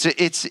 Luke,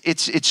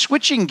 it's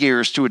switching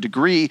gears to a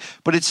degree,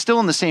 but it's still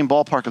in the same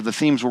ballpark of the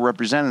themes we're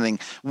representing.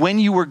 When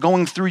you were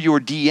going through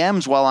your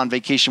DMs while on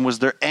vacation, was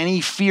there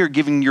any fear,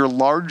 given your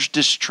large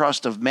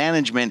distrust of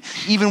management,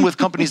 even with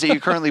companies that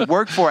you currently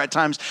work for at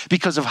times,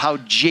 because of how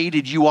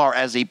jaded you are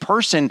as a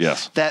person,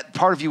 that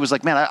part of you was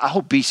like, man, I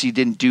hope BC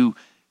didn't do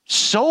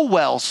so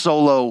well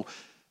solo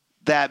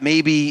that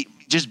maybe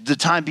just the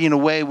time being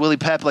away, Willie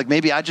Pep, like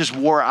maybe I just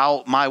wore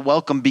out my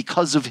welcome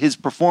because of his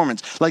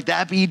performance. Like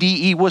that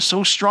BDE was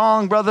so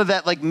strong, brother,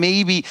 that like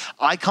maybe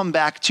I come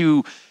back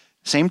to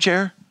same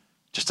chair,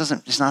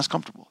 it's not as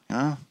comfortable, you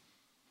know?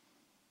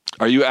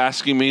 Are you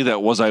asking me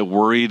that was I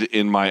worried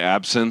in my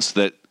absence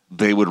that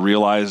they would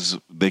realize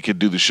they could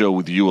do the show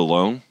with you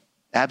alone?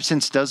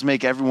 Absence does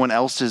make everyone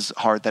else's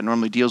heart that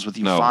normally deals with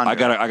you fonder.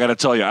 I gotta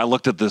tell you, I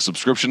looked at the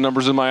subscription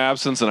numbers in my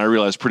absence, and I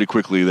realized pretty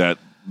quickly that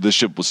this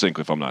ship will sink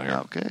if I'm not here.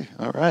 Okay,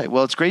 all right.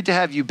 Well, it's great to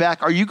have you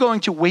back. Are you going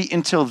to wait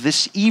until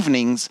this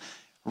evening's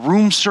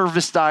Room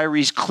Service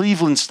Diaries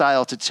Cleveland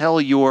style to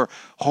tell your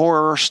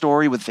horror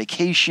story with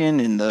vacation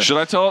and the... Should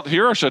I tell it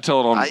here or should I tell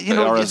it on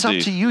RSD? It's up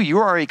to you. You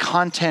are a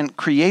content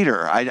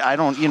creator. I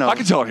don't, I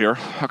can tell it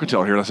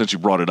here since you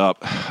brought it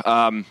up.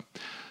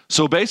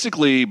 So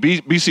basically,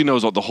 BC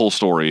knows the whole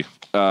story.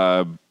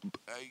 My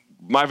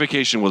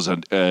vacation was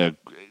a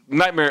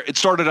nightmare. It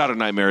started out a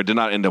nightmare. It did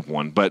not end up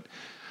one. But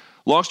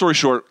long story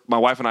short, my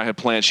wife and I had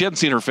planned. She hadn't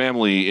seen her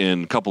family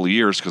in a couple of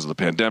years because of the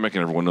pandemic,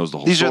 and everyone knows the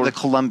whole story. These are the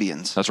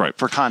Colombians. That's right.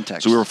 For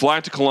context. So we were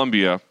flying to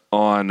Colombia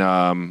on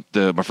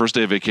my first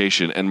day of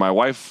vacation, and my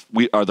wife,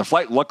 the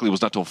flight luckily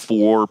was not till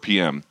 4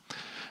 p.m.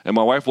 And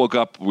my wife woke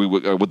up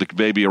with the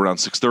baby around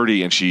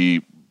 6:30, and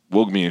she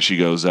woke me, and she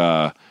goes,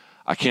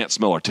 I can't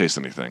smell or taste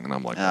anything. And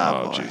I'm like,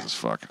 oh Jesus,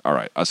 fuck. All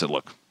right. I said,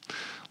 look,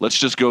 let's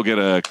just go get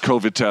a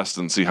COVID test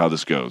and see how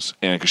this goes.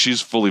 And because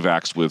she's fully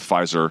vaxxed with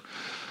Pfizer.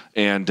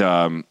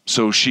 And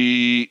so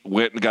she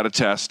went and got a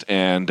test,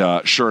 and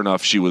sure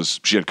enough, she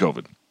had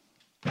COVID.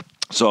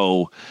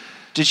 So...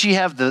 Did she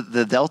have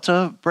the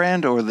Delta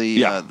brand or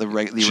the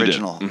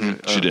original?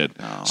 Mm-hmm. She did.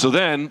 Oh. So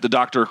then the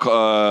doctor,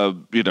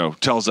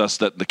 tells us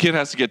that the kid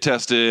has to get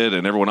tested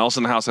and everyone else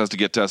in the house has to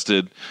get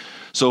tested.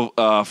 So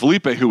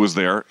Felipe, who was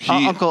there,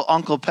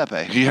 Uncle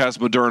Pepe, he has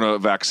Moderna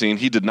vaccine.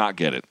 He did not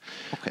get it.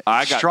 Okay.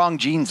 I got strong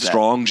genes.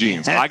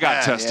 I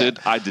got tested.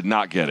 I did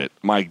not get it.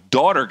 My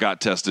daughter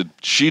got tested.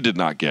 She did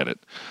not get it.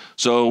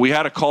 So we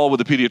had a call with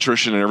the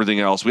pediatrician and everything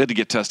else. We had to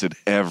get tested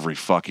every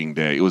fucking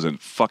day. It was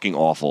fucking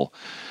awful.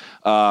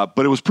 But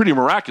it was pretty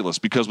miraculous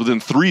because within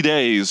 3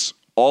 days,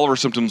 all of her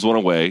symptoms went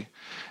away,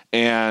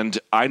 and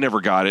I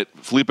never got it.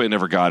 Felipe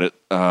never got it.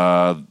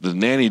 The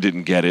nanny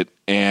didn't get it,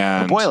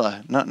 and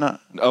Abuela,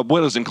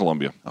 Abuela's in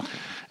Colombia. Okay.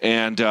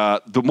 And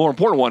the more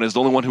important one is the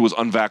only one who was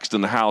unvaxxed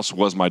in the house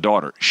was my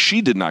daughter.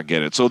 She did not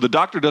get it. So the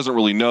doctor doesn't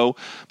really know,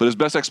 but his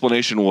best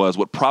explanation was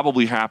what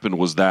probably happened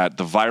was that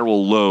the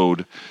viral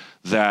load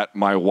that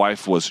my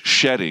wife was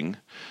shedding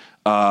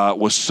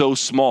was so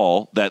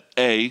small that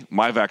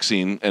my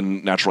vaccine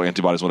and natural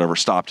antibodies, whatever,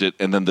 stopped it,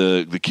 and then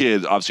the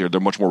kids obviously they're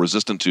much more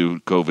resistant to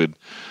COVID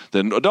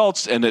than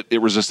adults, and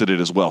it resisted it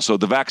as well. So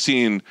the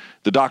vaccine,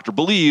 the doctor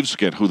believes,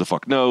 again, who the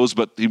fuck knows,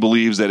 but he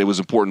believes that it was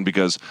important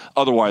because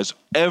otherwise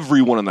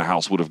everyone in the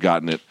house would have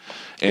gotten it.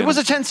 And it was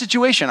a tense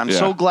situation. I'm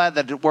so glad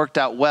that it worked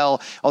out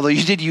well, although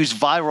you did use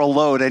viral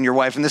load and your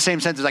wife in the same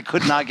sense as I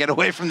could not get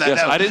away from that.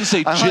 Yes, I didn't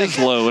say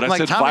jizz load. I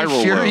said Tommy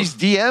viral Fury's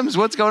load. DMs?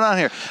 What's going on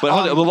here?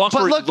 But the long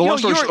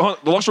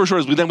story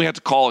short is we had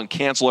to call and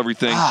cancel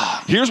everything.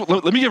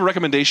 Let me give a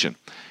recommendation.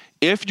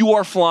 If you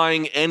are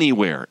flying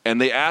anywhere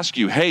and they ask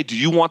you, hey, do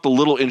you want the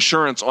little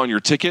insurance on your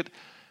ticket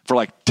for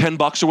like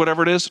 $10 or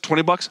whatever it is,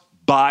 $20,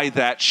 buy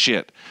that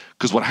shit.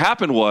 Because what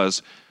happened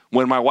was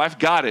when my wife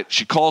got it,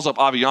 she calls up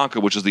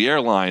Avianca, which is the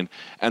airline,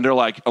 and they're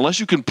like, unless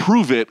you can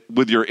prove it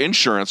with your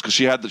insurance, because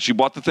she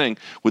bought the thing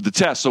with the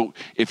test. So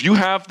if you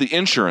have the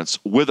insurance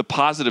with a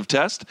positive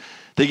test,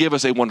 they gave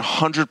us a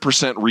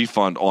 100%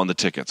 refund on the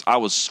tickets. I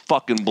was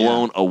fucking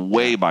blown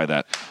away by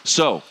that.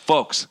 So,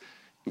 folks,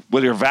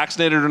 whether you're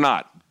vaccinated or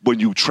not, when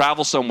you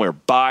travel somewhere,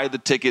 buy the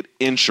ticket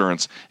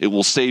insurance. It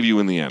will save you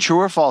in the end. True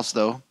or false,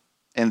 though?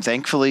 And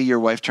thankfully, your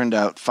wife turned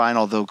out fine,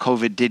 although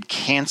COVID did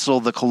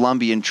cancel the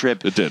Colombian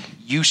trip. It did.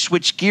 You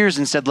switched gears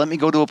and said, let me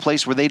go to a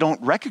place where they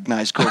don't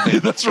recognize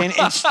COVID That's right.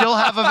 and still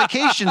have a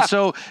vacation.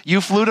 So you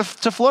flew to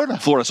Florida.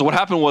 So what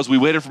happened was we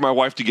waited for my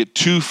wife to get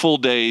 2 full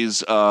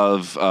days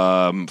of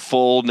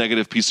full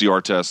negative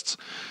PCR tests.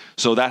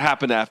 So that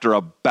happened after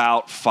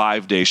about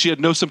 5 days. She had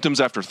no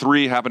symptoms after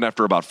 3, happened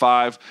after about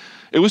 5.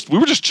 We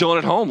were just chilling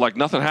at home like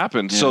nothing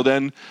happened. Yeah. So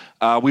then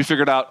we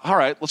figured out, all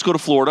right, let's go to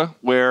Florida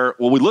here's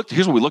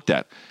what we looked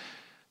at.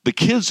 The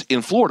kids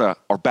in Florida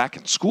are back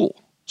in school.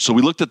 So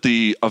we looked at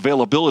the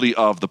availability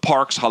of the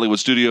parks, Hollywood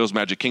Studios,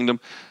 Magic Kingdom.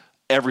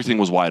 Everything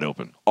was wide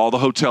open. All the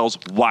hotels,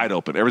 wide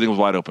open. Everything was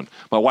wide open.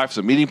 My wife's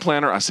a meeting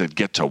planner. I said,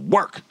 get to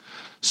work.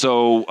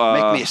 So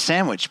make me a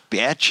sandwich,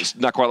 bitch.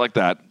 Not quite like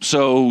that.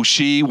 So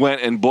she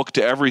went and booked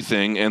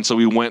everything, and so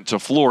we went to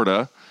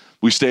Florida.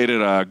 We stayed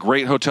at a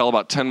great hotel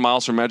about 10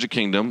 miles from Magic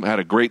Kingdom, had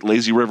a great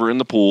lazy river in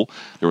the pool.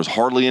 There was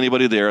hardly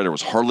anybody there. There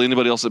was hardly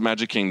anybody else at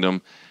Magic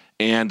Kingdom.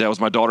 And that was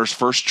my daughter's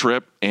first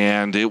trip,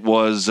 and it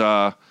was...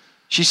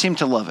 she seemed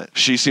to love it.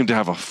 She seemed to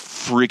have a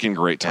freaking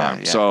great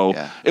time.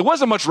 It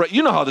wasn't much...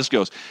 You know how this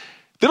goes.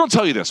 They don't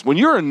tell you this. When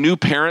you're a new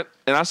parent,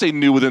 and I say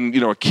new within,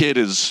 a kid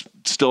is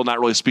still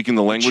not really speaking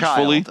the language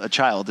fully. A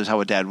child is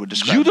how a dad would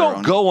describe it. You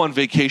don't go on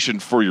vacation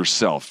for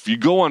yourself. You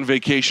go on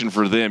vacation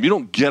for them. You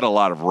don't get a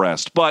lot of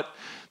rest. But...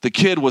 the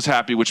kid was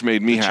happy, which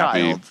made me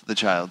happy. The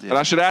child, yeah. And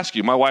I should ask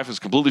you, my wife is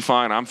completely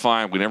fine. I'm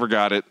fine. We never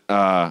got it.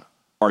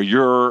 Are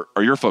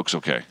your folks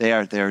okay?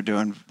 They're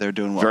doing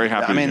well. Very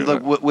happy. I mean,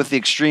 look, with the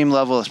extreme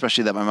level,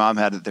 especially that my mom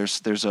had,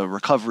 there's a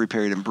recovery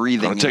period in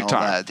breathing. It'll take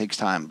time. That. It takes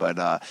time,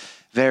 but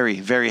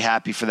very, very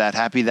happy for that.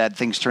 Happy that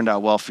things turned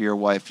out well for your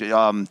wife.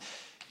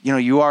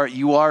 You are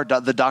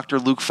the Dr.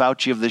 Luke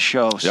Fauci of this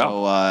show,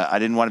 so I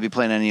didn't want to be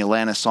playing any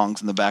Alanis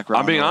songs in the background.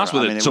 I'm being honest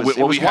with it.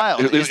 It was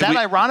wild. Is that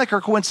ironic or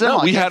coincidental?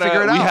 No, we had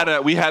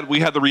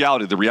the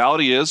reality. The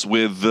reality is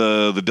with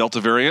the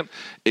Delta variant,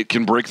 it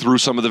can break through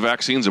some of the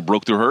vaccines. It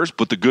broke through hers,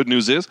 but the good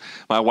news is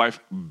my wife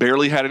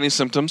barely had any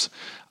symptoms.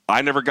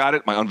 I never got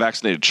it. My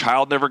unvaccinated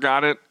child never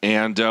got it,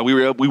 and we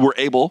were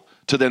able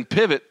to then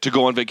pivot to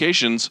go on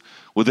vacations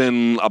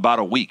within about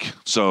a week.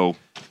 So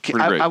pretty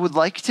great. I would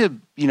like to,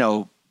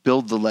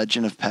 build the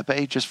legend of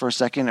Pepe just for a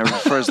second, or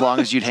for as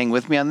long as you'd hang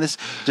with me on this.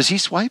 Does he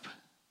swipe?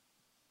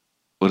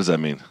 What does that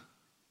mean?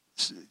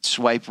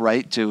 Swipe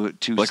right to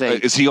say?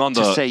 Is he on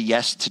to say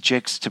yes to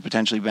chicks to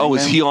potentially bang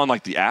is them? he on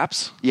like the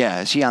apps?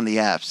 Yeah, is he on the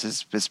apps?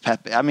 Is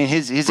Pepe? I mean,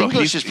 his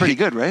English is pretty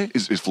good, right?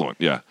 He's fluent.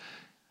 Yeah,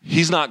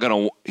 he's not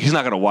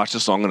gonna watch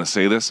this, so I'm gonna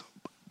say this,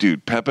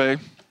 dude. Pepe.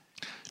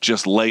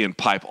 Just laying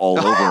pipe all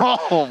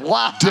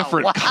over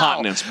different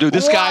continents. Dude,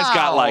 this guy's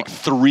got like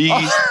 3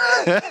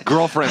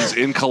 girlfriends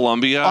in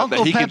Colombia. Uncle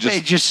that he Pepe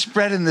can just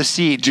spreading the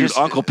seed. Dude,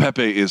 Uncle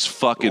Pepe is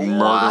fucking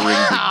murdering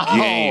the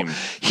game.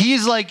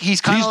 He's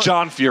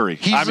John Fury.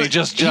 He's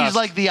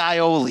like the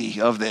Aioli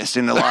of this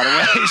in a lot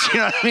of ways.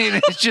 You know what I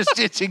mean?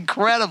 It's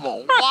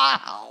incredible.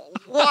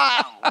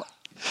 Wow.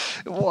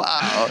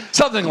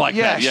 Something like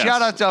that. Yes.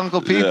 Shout out to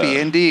Uncle Pee-Pee,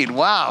 indeed.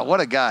 Wow,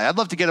 what a guy. I'd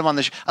love to get him on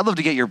the show. I'd love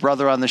to get your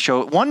brother on the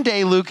show. One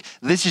day, Luke,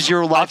 this is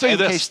your life. I'll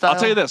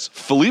tell you this.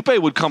 Felipe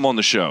would come on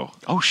the show.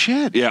 Oh,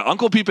 shit. Yeah,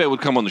 Uncle Pee-Pee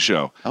would come on the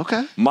show.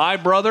 Okay. My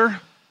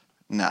brother?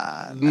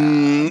 Nah.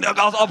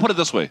 I'll put it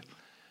this way.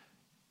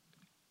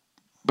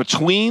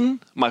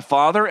 Between my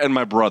father and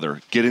my brother,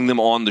 getting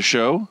them on the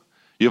show,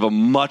 you have a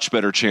much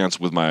better chance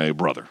with my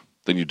brother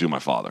than you do my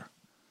father.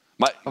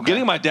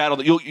 Getting my dad on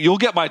you'll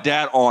get my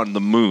dad on the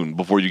moon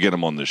before you get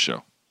him on this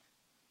show.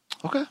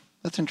 Okay,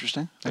 that's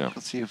interesting. Yeah.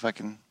 Let's see if I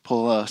can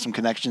pull some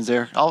connections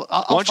there.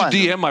 Why don't you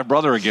DM my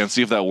brother again,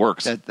 see if that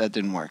works? That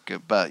didn't work,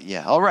 but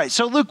yeah. All right.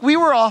 So Luke, we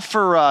were off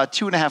for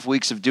 2.5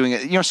 weeks of doing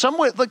it.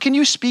 Somewhat. Look, can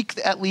you speak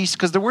at least,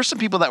 because there were some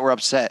people that were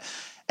upset,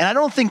 and I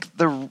don't think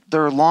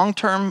their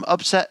long-term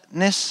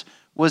upsetness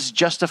was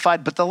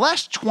justified, but the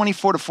last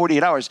 24 to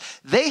 48 hours,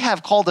 they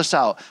have called us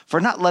out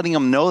for not letting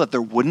them know that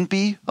there wouldn't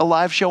be a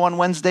live show on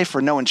Wednesday, for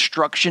no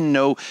instruction,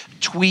 no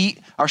tweet.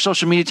 Our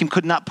social media team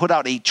could not put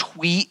out a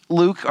tweet,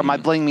 Luke. Am I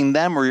blaming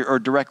them or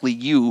directly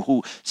you,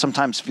 who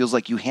sometimes feels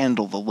like you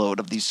handle the load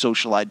of these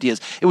social ideas?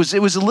 It was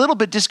a little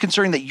bit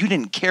disconcerting that you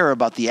didn't care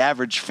about the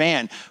average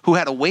fan who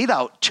had to wait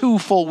out 2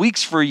 full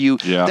weeks for you.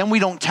 Yeah. Then we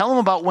don't tell them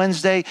about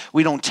Wednesday.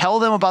 We don't tell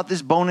them about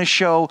this bonus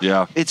show.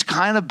 Yeah. It's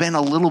kind of been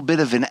a little bit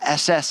of an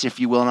SS, if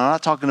you will. And I'm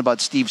not talking about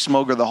Steve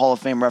Smoger, the Hall of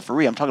Fame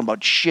referee. I'm talking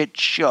about shit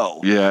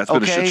show. Yeah, it's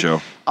been a shit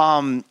show.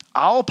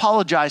 I'll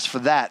apologize for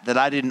that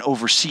I didn't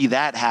oversee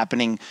that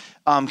happening.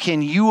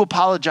 Can you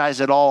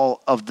apologize at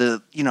all of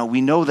the,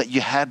 we know that you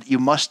had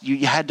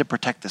to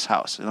protect this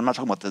house. And I'm not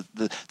talking about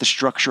the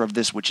structure of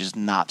this, which is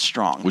not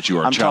strong. Which you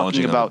are I'm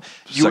challenging talking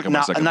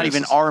about not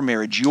even our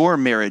marriage, your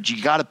marriage.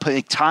 You got to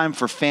make time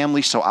for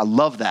family. So I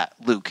love that,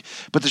 Luke.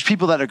 But there's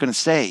people that are going to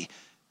say,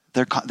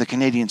 the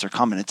Canadians are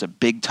coming. It's a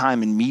big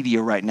time in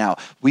media right now.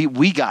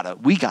 We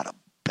gotta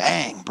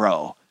bang,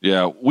 bro.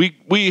 Yeah,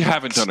 we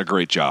haven't done a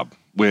great job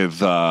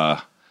with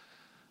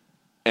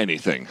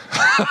anything.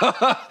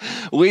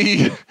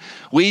 we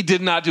did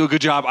not do a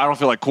good job. I don't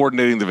feel like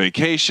coordinating the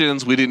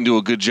vacations. We didn't do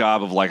a good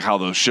job of like how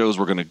those shows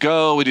were going to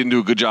go. We didn't do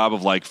a good job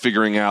of like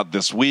figuring out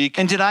this week.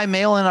 And did I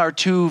mail in our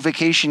 2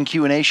 vacation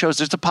Q&A shows?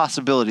 There's a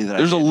possibility that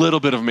there's a little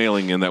bit of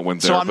mailing in that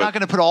went there. So I'm not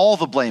going to put all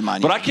the blame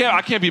on you. But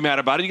I can't be mad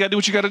about it. You got to do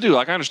what you got to do.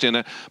 Like, I understand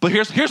that. But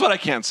here's what I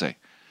can say.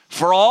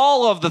 For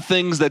all of the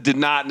things that did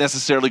not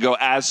necessarily go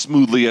as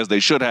smoothly as they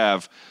should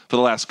have for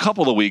the last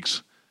couple of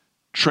weeks,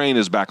 train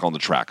is back on the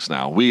tracks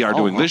now. We are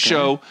doing this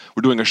show.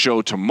 We're doing a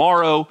show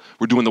tomorrow.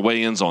 We're doing the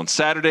weigh-ins on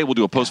Saturday. We'll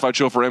do a post-fight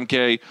show for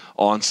MK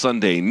on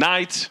Sunday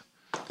night.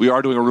 We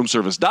are doing a room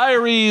service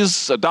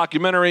diaries, a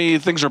documentary.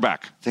 Things are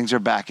back. Things are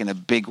back in a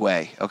big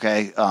way.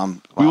 Okay.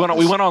 We went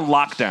on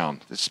lockdown.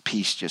 This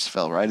piece just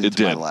fell right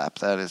into my lap.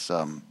 That is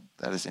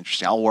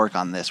interesting. I'll work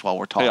on this while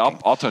we're talking. Hey,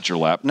 I'll touch your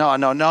lap. No.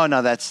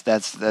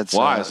 That's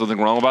why? Something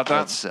wrong about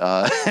that?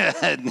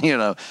 That's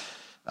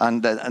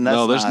And that's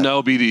there's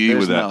no BDE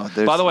with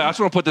that. By the way, I just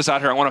want to put this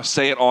out here. I want to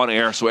say it on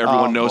air so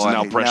everyone knows and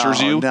now pressures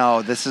you.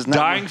 No, this is not.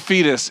 Dying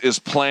Fetus is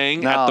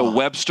playing at the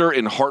Webster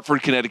in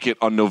Hartford, Connecticut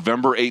on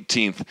November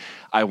 18th.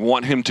 I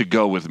want him to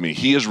go with me.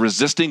 He is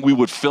resisting. We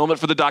would film it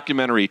for the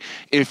documentary.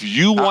 If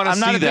you want to see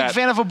that. I'm not a big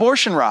fan of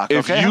abortion rock.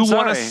 If you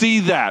want to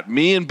see that,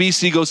 me and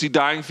BC go see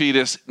Dying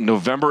Fetus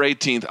November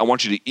 18th. I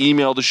want you to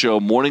email the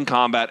show,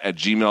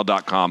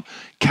 morningcombat@gmail.com.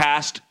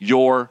 Cast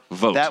your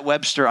vote. That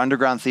Webster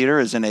Underground Theater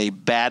is in a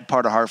bad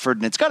part of Hartford,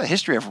 and it's got a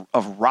history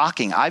of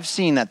rocking. I've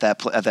seen at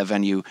that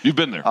venue. You've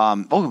been there.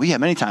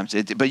 Many times.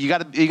 But you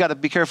got to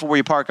be careful where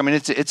you park. I mean,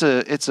 it's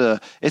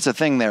a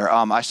thing there.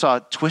 I saw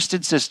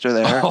Twisted Sister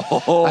there.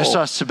 I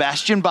saw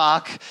Sebastian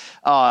Bach,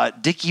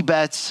 Dickie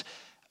Betts,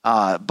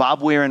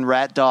 Bob Weir and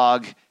Rat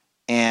Dog,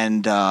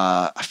 and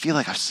I feel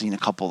like I've seen a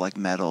couple like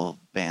metal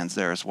bands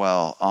there as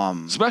well.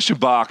 Sebastian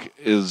Bach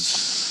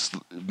is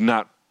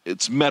not.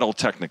 It's metal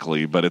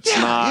technically, but it's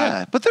not.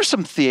 Yeah, but there's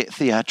some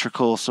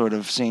theatrical sort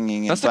of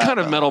singing. That's the kind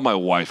of metal my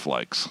wife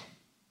likes.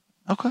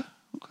 Okay.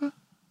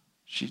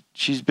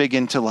 She's big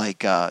into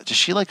like. Does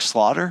she like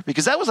Slaughter?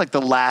 Because that was like the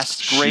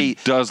last great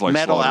metal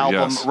Slaughter,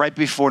 album right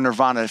before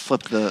Nirvana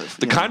flipped the.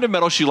 The kind of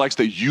metal she likes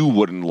that you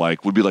wouldn't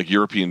like would be like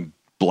European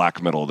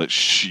black metal.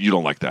 You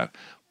don't like that.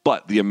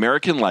 But the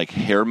American like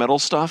hair metal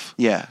stuff,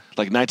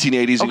 like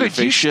 1980s. Okay,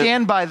 do you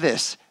stand by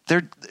this?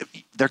 They're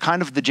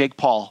kind of the Jake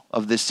Paul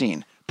of this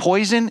scene.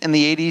 Poison in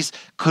the 80s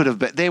could have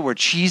been, they were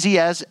cheesy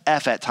as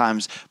F at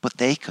times, but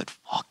they could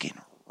fucking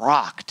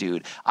rock,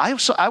 dude. I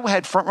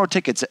had front row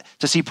tickets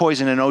to see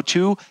Poison in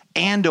 02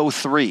 and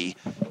 03,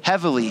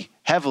 heavily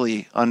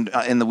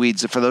in the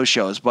weeds for those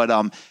shows, but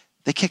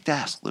they kicked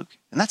ass, Luke.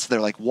 And that's their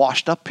like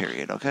washed up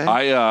period, okay?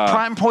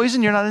 Prime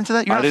Poison, you're not into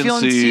that? You're not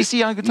feeling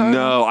CC on guitar?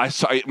 No,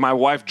 my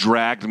wife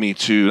dragged me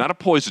to, not a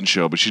Poison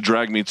show, but she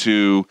dragged me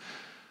to,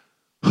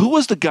 who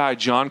was the guy,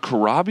 John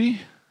Corabi?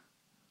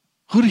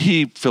 Who did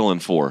he fill in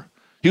for?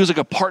 He was like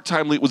a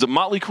part-time lead. Was it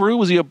Motley Crue?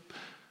 Was he a?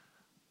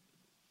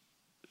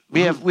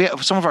 We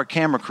have some of our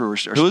camera crew are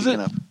Who is it?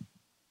 Up.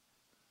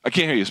 I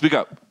can't hear you. Speak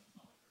up.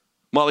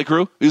 Motley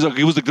Crue. He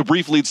was like the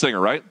brief lead singer,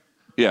 right?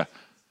 Yeah.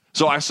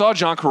 So I saw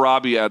John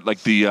Corabi at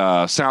like the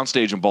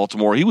soundstage in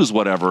Baltimore. He was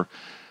whatever.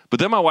 But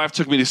then my wife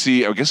took me to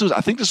see. I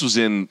think this was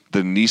in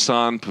the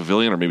Nissan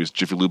Pavilion, or maybe it's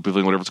Jiffy Lube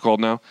Pavilion, whatever it's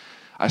called now.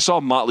 I saw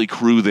Motley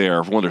Crue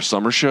there for one of their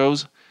summer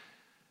shows.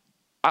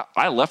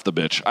 I left the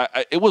bitch.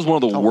 It was one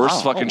of the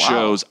worst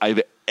shows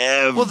I've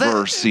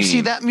ever seen.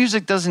 See, that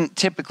music doesn't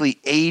typically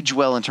age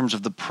well in terms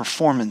of the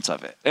performance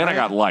of it. And right? I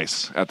got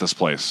lice at this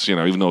place,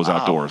 even though it was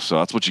outdoors. So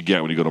that's what you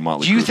get when you go to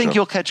Motley Crue. Do you think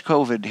you'll catch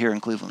COVID here in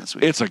Cleveland this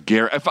week? It's a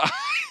guarantee.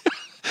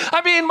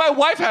 I mean, my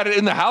wife had it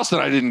in the house and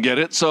I didn't get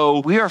it. So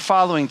we are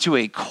following to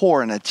a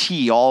core and a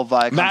T all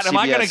via Matt, am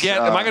I going to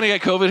get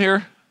COVID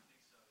here?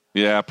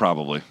 Yeah,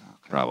 probably.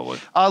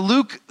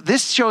 Luke,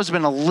 this show has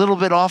been a little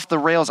bit off the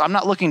rails. I'm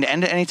not looking to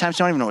end it anytime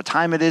soon. I don't even know what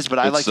time it is, but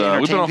I like to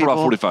entertain we've been on for people.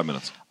 about 45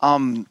 minutes.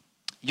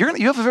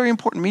 You have a very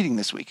important meeting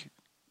this week.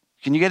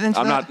 Can you get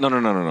into that? No.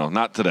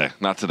 Not today.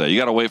 Not today. You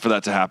got to wait for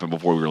that to happen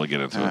before we really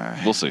get into it.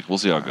 Right. We'll see. We'll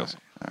see how it goes.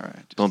 All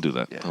right. Don't do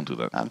that. Yeah. Don't do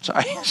that. I'm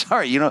sorry.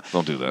 Sorry.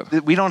 Don't do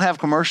that. We don't have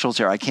commercials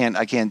here. I can't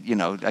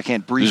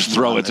brief Just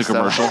throw it to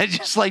commercial. I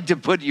just like to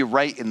put you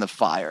right in the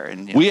fire.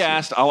 And we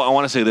asked, I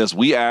want to say this.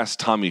 We asked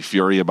Tommy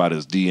Fury about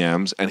his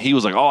DMs, and he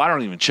was like, I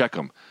don't even check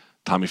them.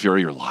 Tommy Fury,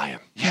 you're lying.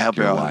 Yeah, you're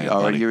bro.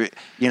 lying,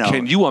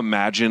 Can you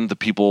imagine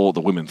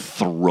the women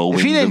throwing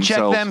If he didn't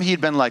themselves? check them, he'd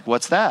been like,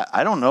 what's that?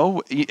 I don't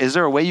know. Is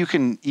there a way you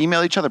can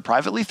email each other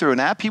privately through an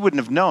app? He wouldn't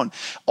have known.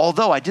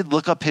 Although I did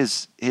look up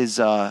his he is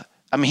How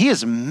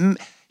many followers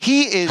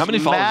does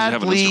he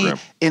have on madly Instagram?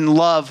 in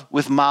love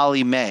with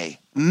Molly May.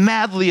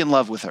 Madly in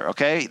love with her,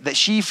 okay? That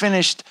she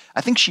finished,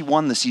 I think she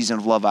won the season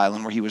of Love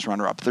Island where he was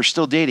runner-up. They're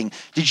still dating.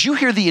 Did you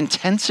hear the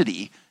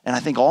intensity, and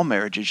I think all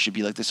marriages should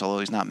be like this, although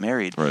he's not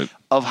married, right,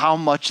 of how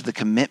much the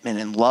commitment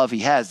and love he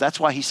has? That's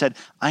why he said,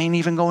 I ain't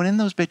even going in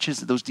those bitches,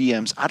 those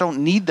DMs. I don't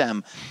need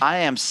them.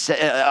 I'm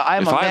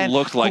a man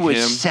who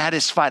is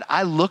satisfied.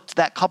 I looked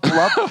that couple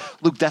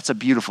up. Luke, that's a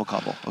beautiful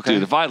couple, okay?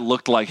 Dude, if I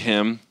looked like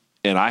him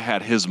and I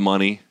had his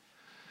money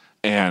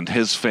and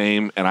his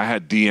fame, and I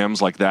had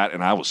DMs like that,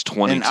 and I was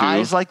 22. And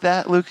eyes like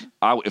that, Luke?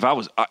 I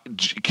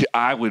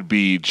would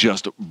be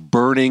just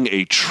burning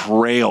a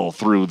trail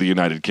through the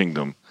United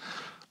Kingdom.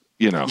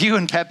 You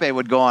and Pepe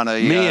would go on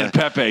me and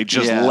Pepe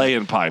just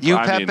laying pipe.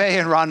 Pepe,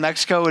 and Ron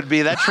Mexico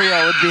that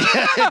trio would be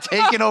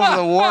taking over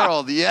the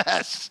world.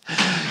 Yes.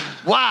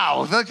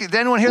 Wow. Look, did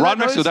anyone hear Ron that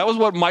Mexico, noise? that was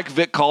what Mike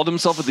Vick called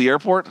himself at the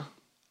airport?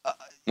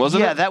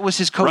 Wasn't it? Yeah, that was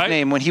his code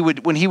name. When he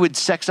would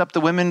sex up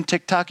the women,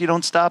 TikTok, you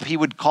don't stop, he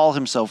would call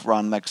himself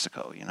Ron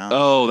Mexico,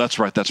 Oh, that's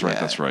right,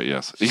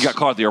 yes. He got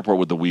caught at the airport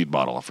with the weed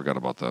bottle. I forgot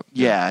about that.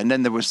 Yeah, and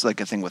then there was like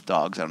a thing with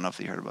dogs. I don't know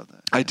if you heard about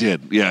that. I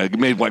did. Yeah, it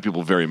made white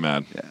people very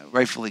mad. Yeah,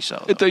 rightfully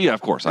so. Yeah,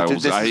 of course.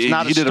 This is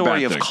not a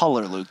story of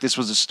color, Luke. This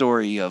was a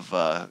story of,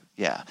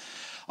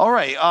 All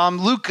right,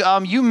 Luke,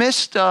 you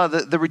missed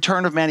the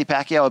return of Manny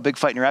Pacquiao, a big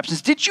fight in your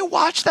absence. Did you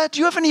watch that? Do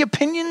you have any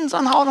opinions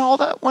on how all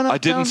that went up? I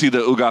didn't see the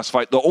Ugas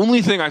fight. The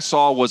only thing I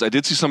saw was I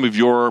did see some of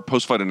your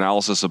post-fight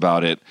analysis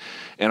about it,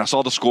 and I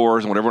saw the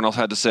scores and what everyone else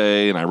had to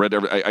say, and I read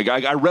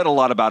I read a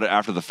lot about it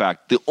after the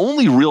fact. The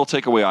only real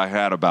takeaway I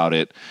had about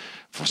it,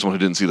 for someone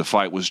who didn't see the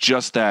fight, was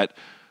just that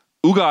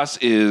Ugas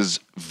is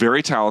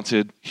very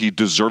talented. He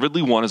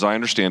deservedly won, as I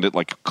understand it,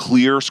 like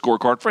clear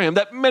scorecard for him.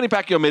 That Manny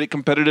Pacquiao made it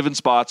competitive in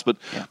spots, but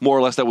more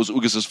or less that was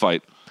Ugas'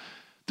 fight.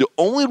 The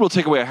only real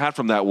takeaway I had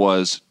from that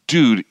was,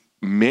 dude,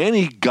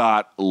 Manny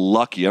got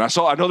lucky. And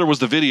I know there was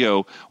the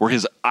video where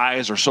his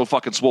eyes are so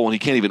fucking swollen he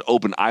can't even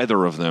open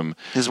either of them.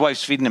 His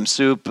wife's feeding him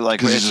soup.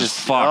 Because he's just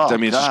fucked.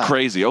 It's just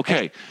crazy.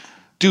 Okay,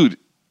 dude,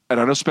 and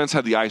I know Spence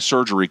had the eye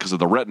surgery because of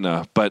the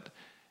retina, but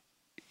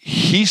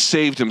he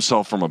saved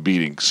himself from a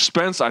beating.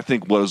 Spence, I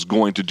think, was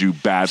going to do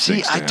bad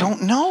things to him. I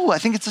don't know. I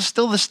think it's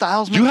still the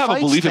Styles You have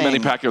a belief in Manny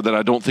Pacquiao that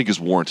I don't think is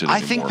warranted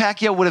anymore. I think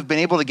Pacquiao would have been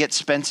able to get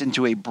Spence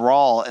into a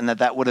brawl, and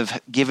that would have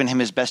given him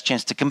his best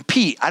chance to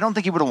compete. I don't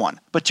think he would have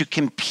won, but to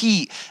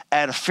compete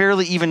at a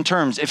fairly even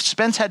terms. If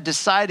Spence had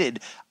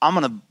decided, I'm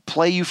going to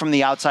play you from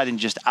the outside and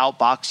just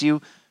outbox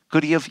you,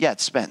 could he have? Yeah,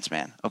 it's Spence,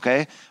 man.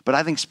 Okay? But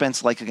I think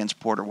Spence, like against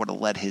Porter, would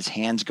have let his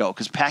hands go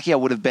because Pacquiao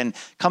would have been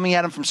coming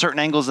at him from certain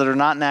angles that are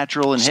not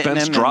natural and hitting him.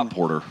 Spence dropped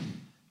Porter.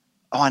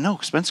 Oh, I know.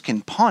 Spence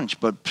can punch,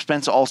 but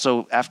Spence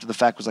also, after the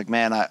fact, was like,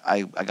 man,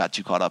 I got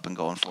too caught up in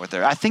going for it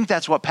there. I think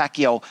that's what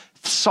Pacquiao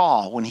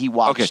saw when he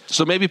watched. Okay,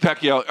 so maybe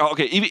Pacquiao,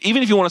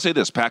 even if you want to say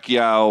this,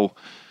 Pacquiao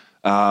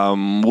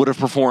would have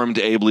performed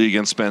ably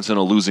against Spence in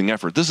a losing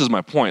effort. This is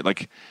my point.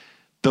 Like,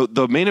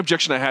 the main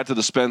objection I had to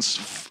the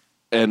Spence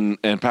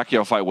and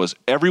Pacquiao fight was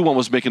everyone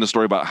was making a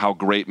story about how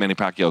great Manny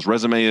Pacquiao's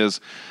resume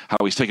is, how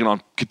he's taken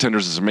on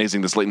contenders is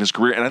amazing this late in his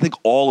career, and I think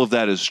all of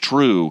that is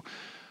true.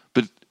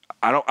 But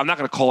I'm not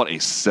going to call it a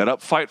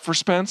setup fight for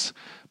Spence.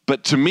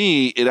 But to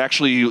me, it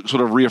actually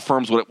sort of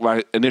reaffirms what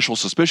my initial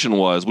suspicion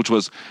was, which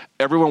was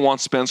everyone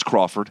wants Spence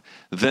Crawford.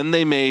 Then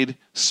they made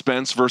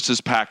Spence versus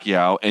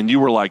Pacquiao, and you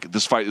were like,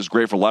 this fight is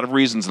great for a lot of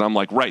reasons. And I'm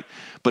like, right,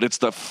 but it's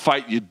the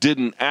fight you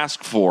didn't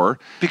ask for.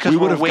 Because we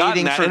would have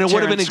gotten that, and it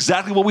would have been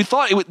exactly what we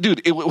thought.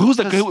 Who's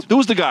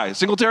the guy?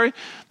 Singletary?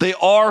 They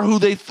are who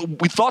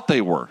we thought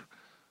they were.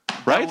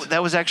 Right?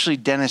 That was actually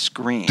Dennis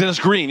Green. Dennis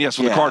Green, yes,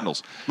 from the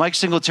Cardinals. Mike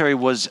Singletary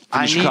was,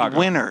 I need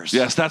winners.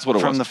 Yes, that's what it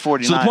was. From the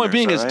 49ers. So the point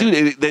being is,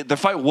 dude, the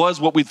fight was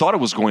what we thought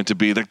it was going to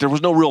be. Like, there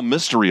was no real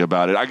mystery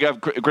about it. I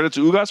give credit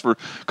to Ugas for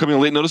coming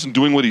on late notice and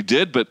doing what he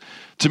did, but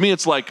to me,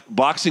 it's like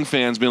boxing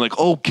fans being like,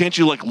 oh, can't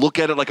you like look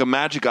at it like a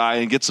magic eye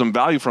and get some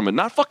value from it?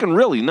 Not fucking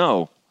really,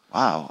 no.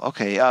 Wow.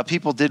 Okay.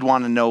 People did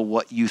want to know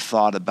what you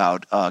thought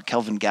about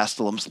Kelvin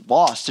Gastelum's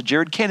loss to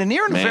Jared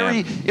Cannonier in a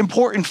very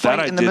important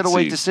fight in the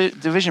middleweight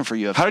division for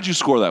you. How did you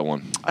score that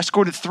one? I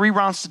scored it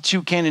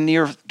 3-2.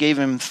 Cannonier gave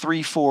him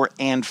 3, 4,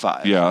 and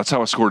 5. Yeah, that's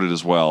how I scored it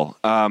as well.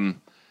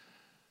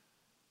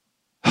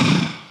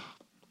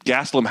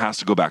 Gastelum has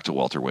to go back to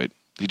welterweight.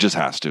 He just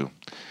has to.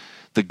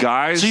 The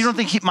guys. So you don't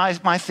think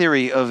my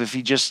theory of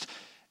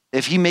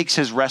if he makes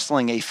his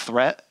wrestling a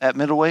threat at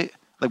middleweight,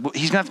 Like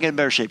he's gonna have to get in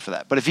better shape for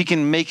that. But if he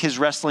can make his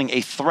wrestling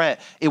a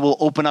threat, it will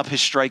open up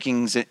his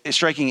striking.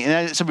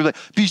 And some people are like,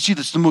 BC,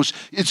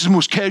 it's the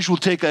most casual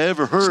take I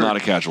ever heard. It's not a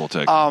casual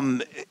take.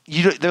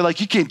 They're like,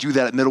 you can't do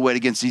that at middleweight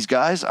against these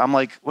guys. I'm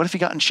like, what if he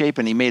got in shape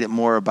and he made it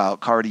more about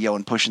cardio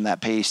and pushing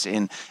that pace,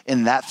 and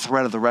that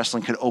threat of the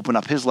wrestling could open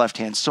up his left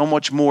hand so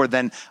much more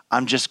than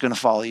I'm just going to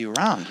follow you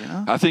around. You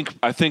know? I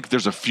think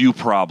there's a few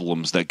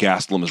problems that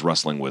Gastelum is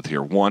wrestling with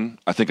here. One,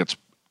 I think it's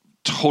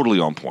totally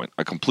on point.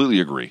 I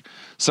completely agree.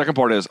 Second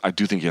part is I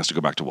do think he has to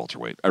go back to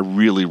welterweight. I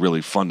really,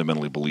 really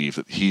fundamentally believe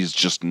that he's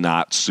just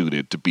not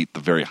suited to beat the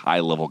very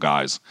high-level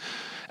guys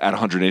at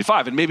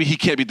 185. And maybe he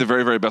can't beat the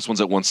very, very best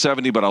ones at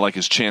 170, but I like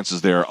his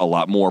chances there a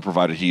lot more,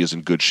 provided he is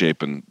in good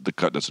shape and the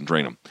cut doesn't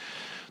drain him.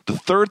 The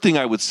third thing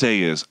I would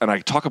say is, and I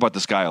talk about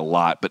this guy a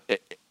lot, but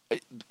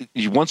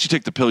once you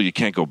take the pill, you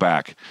can't go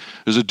back.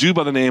 There's a dude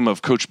by the name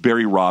of Coach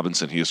Barry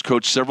Robinson. He has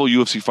coached several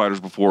UFC fighters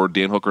before,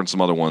 Dan Hooker and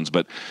some other ones,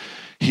 but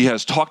he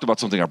has talked about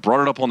something. I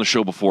brought it up on the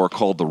show before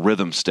called the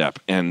rhythm step.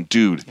 And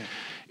dude,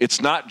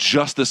 it's not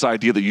just this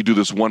idea that you do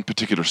this one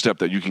particular step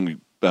that you can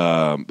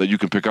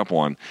pick up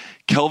on.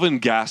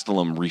 Kelvin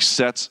Gastelum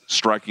resets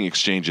striking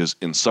exchanges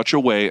in such a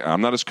way. I'm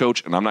not his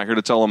coach, and I'm not here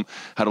to tell him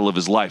how to live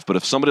his life. But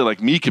if somebody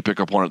like me could pick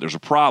up on it, there's a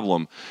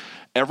problem.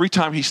 Every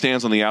time he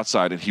stands on the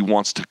outside and he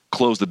wants to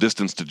close the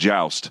distance to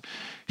joust,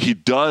 he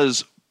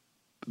does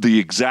the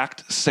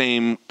exact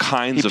same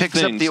kinds of things. He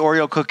picks up the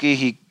Oreo cookie.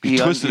 He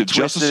twisted it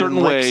just a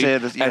certain way,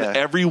 and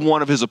every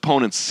one of his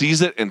opponents sees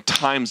it and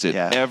times it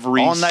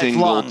every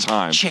single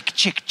time.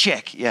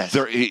 Chick. Yes.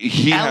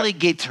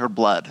 Alligator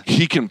blood.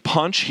 He can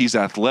punch. He's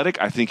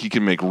athletic. I think he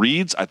can make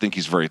reads. I think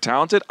he's very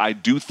talented. I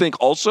do think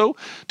also,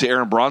 to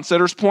Aaron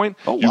Bronsetter's point,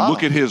 you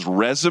look at his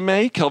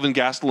resume, Kelvin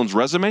Gastelum's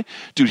resume,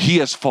 dude, he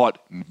has fought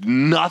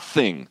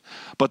nothing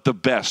but the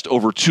best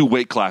over 2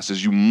 weight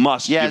classes. You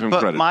must give him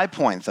credit. My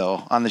point,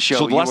 though, on the show,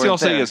 so the last thing I'll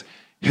say is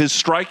his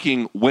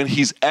striking when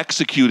he's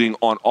executing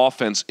on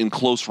offense in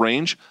close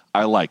range,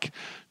 I like.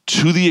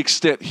 To the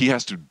extent he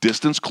has to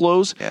distance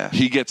close,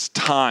 he gets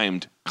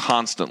timed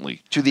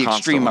constantly. To the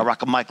extreme, I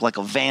rock a mic like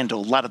a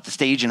vandal, light up the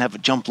stage and have a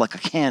jump like a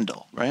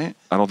candle, right?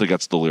 I don't think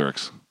that's the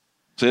lyrics.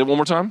 Say it one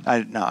more time?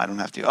 No, I don't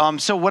have to.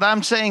 So what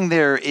I'm saying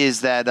there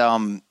is that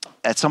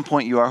at some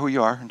point you are who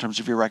you are in terms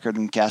of your record,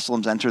 and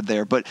Gastelum's entered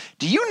there. But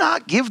do you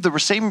not give the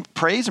same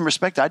praise and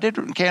respect I did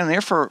in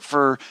Cannoneer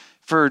for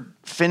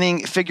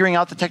figuring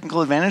out the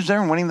technical advantage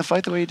there and winning the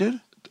fight the way he did?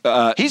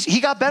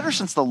 He got better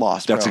since the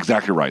loss. That's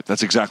exactly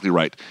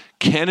right.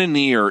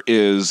 Cannoneer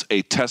is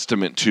a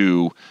testament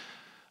to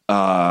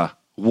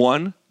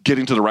one,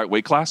 getting to the right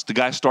weight class. The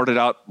guy started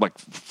out like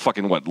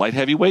fucking what? Light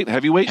heavyweight, bro.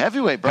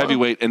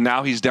 Heavyweight, and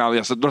now he's down.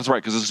 Yes, that's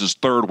right, because this is his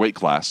 3rd weight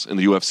class in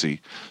the UFC.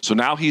 So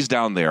now he's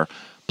down there.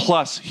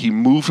 Plus, he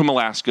moved from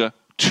Alaska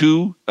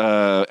to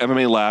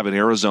MMA Lab in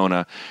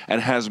Arizona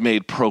and has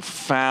made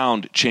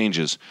profound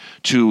changes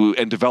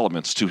and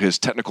developments to his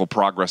technical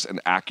progress and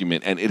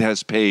acumen, and it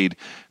has paid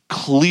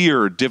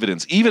clear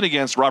dividends. Even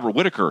against Robert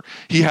Whittaker,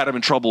 he had him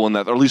in trouble in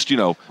that, or at least,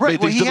 right.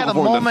 Well, he had a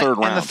moment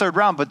in the 3rd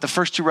round, but the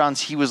first 2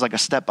 rounds he was like a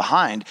step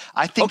behind.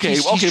 I think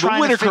he's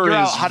trying to figure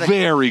out how to...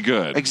 very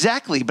good.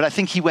 Exactly, but I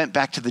think he went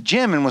back to the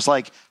gym and was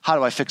like, how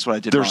do I fix what I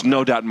did wrong? There's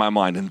no doubt in my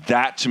mind, and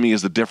that to me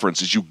is the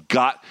difference, is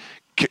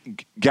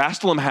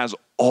Gastelum has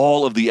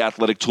all of the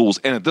athletic tools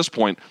and at this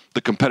point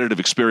the competitive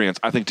experience,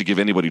 I think, to give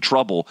anybody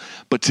trouble.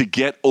 But to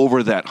get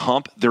over that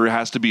hump, there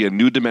has to be a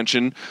new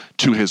dimension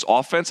to his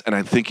offense, and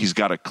I think he's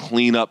got to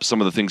clean up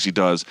some of the things he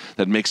does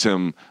that makes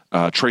him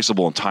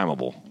traceable and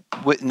timeable.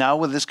 Now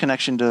with this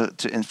connection to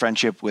in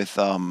friendship with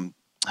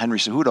Henry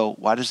Cejudo,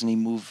 why doesn't he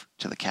move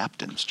to the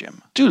captain's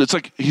gym? Dude, it's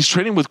like he's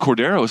training with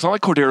Cordero. It's not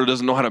like Cordero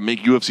doesn't know how to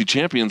make UFC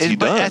champions. He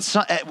does.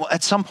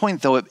 At some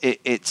point, though,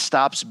 it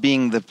stops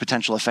being the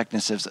potential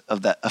effectiveness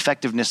of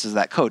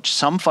that coach.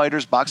 Some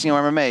fighters, boxing or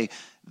MMA,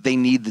 they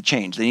need the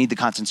change. They need the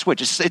constant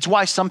switch. It's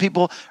why some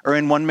people are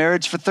in one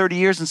marriage for 30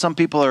 years and some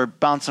people are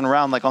bouncing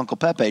around like Uncle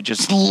Pepe,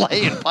 just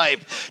laying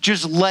pipe,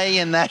 just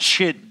laying that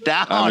shit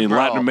down, I mean, bro.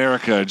 Latin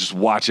America, just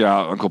watch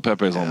out. Uncle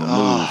Pepe's on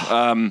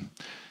the move.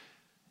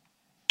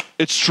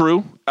 It's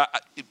true.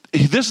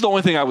 This is the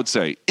only thing I would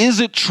say. Is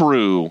it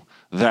true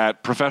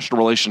that professional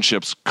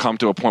relationships come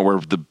to a point where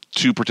the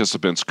 2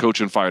 participants,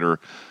 coach and fighter,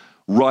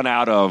 run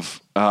out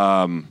of,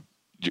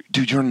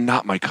 dude, you're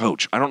not my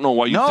coach. I don't know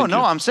why you think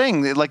No, I'm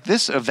saying that, like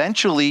this,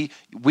 eventually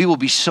we will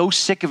be so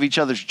sick of each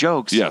other's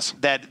jokes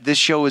that this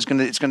show is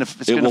going to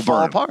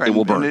fall apart. It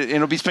will burn. And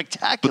it'll be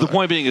spectacular. But the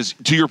point being is,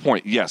 to your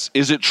point, yes.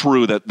 Is it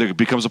true that there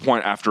becomes a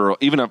point after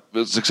even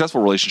a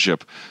successful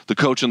relationship, the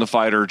coach and the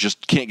fighter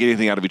just can't get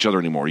anything out of each other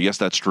anymore? Yes,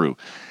 that's true.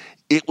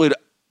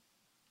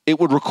 It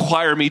would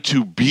require me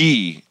to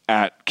be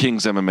at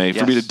King's MMA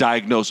for me to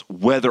diagnose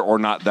whether or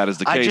not that is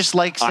the case. I just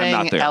like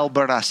saying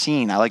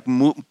Albarracin. I like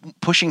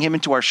pushing him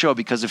into our show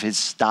because of his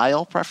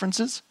style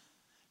preferences.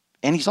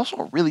 And he's also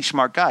a really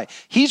smart guy.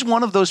 He's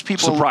one of those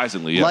people,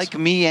 surprisingly, yes, like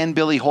me and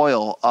Billy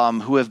Hoyle,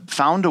 who have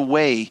found a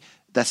way,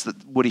 that's the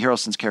Woody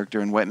Harrelson's character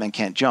in White Men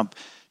Can't Jump,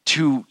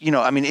 to,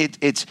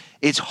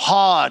 it's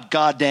hard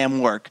goddamn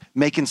work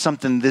making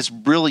something this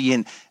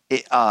brilliant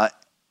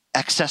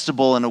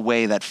accessible in a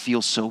way that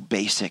feels so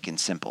basic and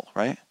simple,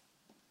 right?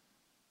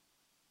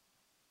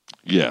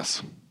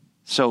 Yes.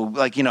 So,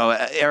 like,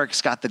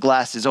 Eric's got the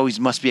glasses. Oh, he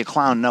must be a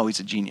clown. No, he's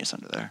a genius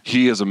under there.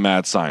 He is a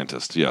mad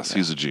scientist. Yes,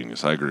 he's a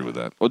genius. I agree with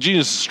that. Well,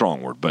 genius is a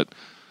strong word, but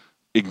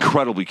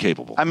incredibly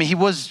capable. I mean, he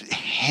was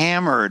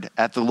hammered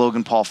at the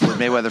Logan Paul Floyd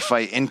Mayweather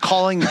fight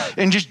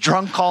and just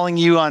drunk calling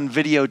you on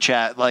video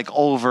chat like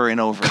over and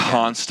over again.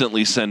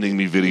 Constantly sending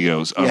me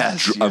videos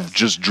of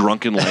just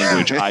drunken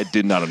language I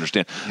did not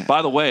understand. Yeah.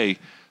 By the way,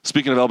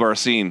 speaking of El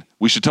Barracin,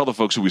 we should tell the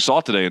folks who we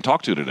saw today and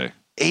talked to today.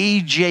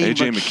 AJ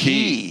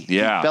McKee,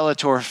 yeah,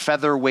 Bellator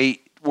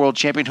featherweight world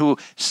champion, who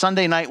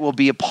Sunday night will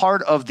be a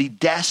part of the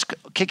desk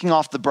kicking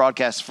off the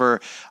broadcast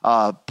for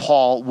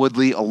Paul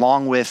Woodley,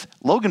 along with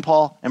Logan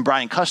Paul and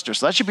Brian Custer.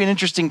 So that should be an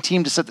interesting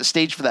team to set the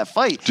stage for that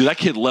fight. Dude, that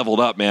kid leveled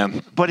up,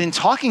 man. But in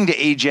talking to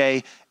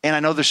AJ, and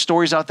I know there's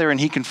stories out there, and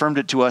he confirmed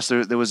it to us.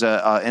 There was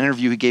an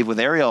interview he gave with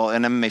Ariel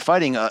in MMA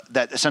Fighting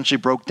that essentially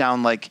broke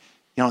down like,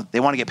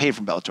 they want to get paid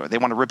from Bellator. They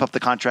want to rip up the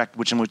contract,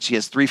 in which he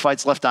has 3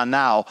 fights left on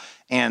now,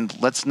 and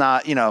let's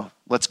not,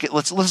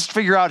 let's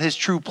figure out his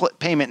true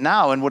payment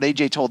now. And what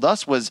AJ told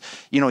us was,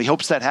 he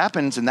hopes that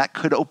happens, and that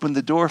could open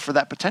the door for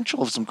that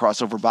potential of some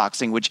crossover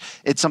boxing, which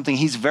it's something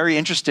he's very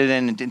interested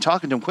in. And in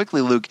talking to him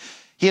quickly, Luke,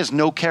 he has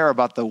no care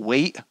about the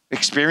weight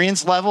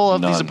experience level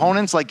of these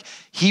opponents. Like,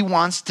 he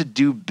wants to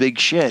do big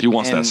shit. He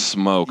wants that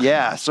smoke.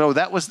 Yeah, so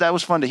that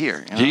was fun to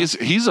hear. He's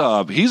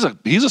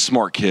a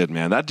smart kid,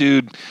 man. That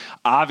dude,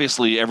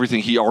 obviously,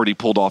 everything he already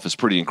pulled off is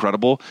pretty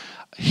incredible.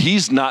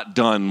 He's not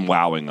done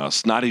wowing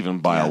us, not even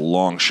by a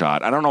long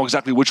shot. I don't know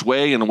exactly which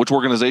way and which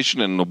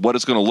organization and what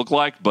it's going to look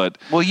like, but...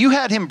 Well, you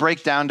had him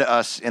break down to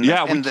us.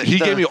 He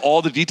gave me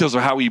all the details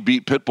of how he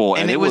beat Pitbull,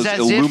 and it was as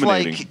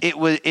illuminating.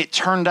 If it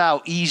turned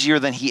out easier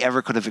than he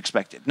ever could have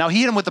expected. Now,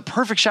 he hit him with the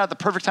perfect shot at the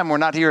perfect time. We're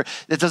not here.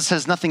 It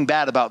says nothing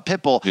bad about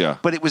Pitbull,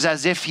 but it was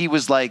as if he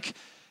was like...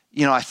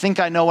 I think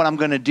I know what I'm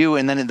going to do,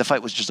 and then the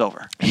fight was just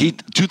over. 2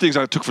 things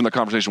I took from the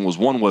conversation was,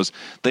 one was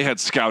they had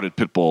scouted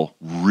Pitbull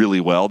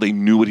really well. They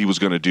knew what he was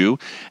going to do,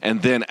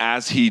 and then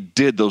as he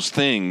did those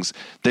things,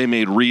 they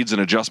made reads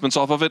and adjustments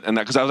off of it. And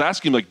that, because I was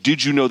asking him, like,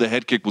 did you know the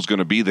head kick was going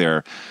to be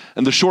there?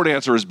 And the short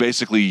answer is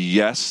basically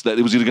yes, that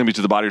it was either going to be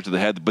to the body or to the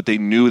head, but they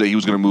knew that he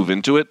was going to move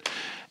into it,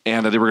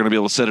 and that they were going to be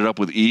able to set it up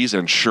with ease,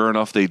 and sure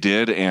enough, they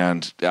did.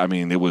 And I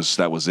mean, that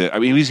was it. I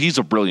mean, he's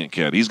a brilliant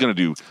kid. He's going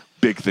to do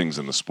big things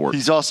in the sport.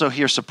 He's also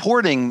here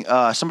supporting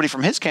somebody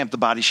from his camp, the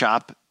Body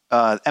Shop,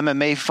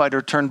 MMA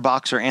fighter turned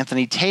boxer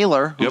Anthony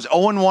Taylor, who's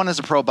 0-1 as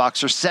a pro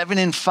boxer,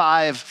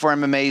 7-5 for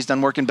MMA. He's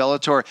done work in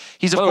Bellator.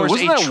 He's, of course,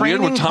 a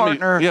training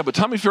partner. Yeah, but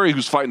Tommy Fury,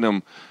 who's fighting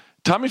him,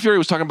 Tommy Fury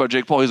was talking about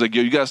Jake Paul. He's like,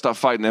 yo, you got to stop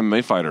fighting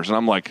MMA fighters. And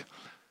I'm like,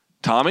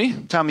 Tommy,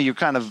 you're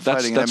kind of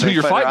fighting that's an MMA who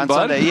you're fighter fighting, on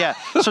bud. Sunday. Yeah.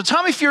 So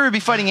Tommy Fury will be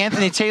fighting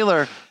Anthony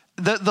Taylor.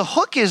 The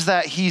hook is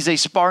that he's a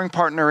sparring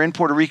partner in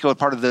Puerto Rico,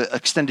 part of the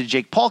extended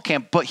Jake Paul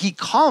camp, but he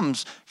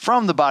comes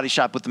from the Body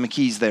Shop with the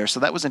McKees there.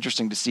 So that was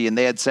interesting to see. And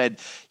they had said,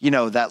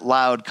 that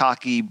loud,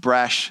 cocky,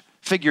 brash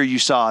figure you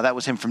saw, that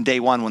was him from day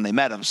one when they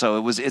met him.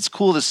 So it's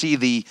cool to see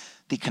the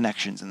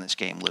connections in this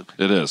game, Luke.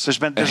 It is.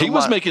 He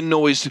was making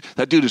noise.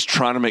 That dude is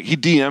trying to make... He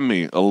DM'd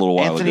me a little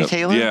while ago. Anthony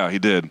Taylor? Yeah, he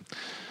did.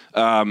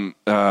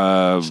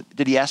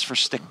 Did he ask for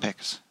stick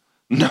pics?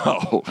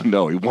 No,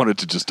 he wanted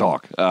to just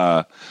talk.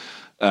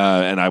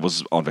 And I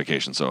was on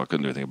vacation, so I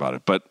couldn't do anything about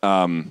it. But,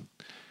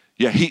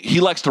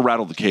 he likes to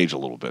rattle the cage a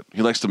little bit.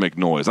 He likes to make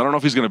noise. I don't know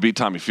if he's going to beat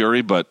Tommy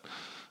Fury, but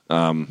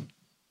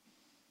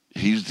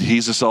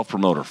he's a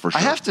self-promoter for sure.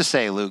 I have to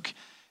say, Luke,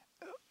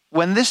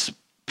 when this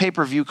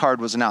pay-per-view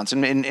card was announced,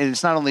 and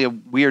it's not only a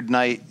weird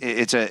night,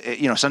 it's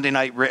a Sunday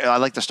night. I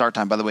like the start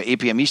time, by the way, 8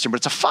 p.m. Eastern,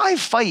 but it's a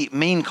 5-fight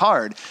main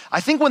card. I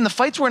think when the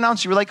fights were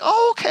announced, you were like,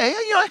 oh, okay,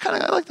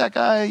 I like that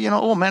guy,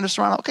 Amanda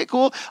Serrano, okay,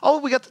 cool. Oh,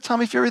 we got the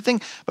Tommy Fury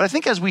thing. But I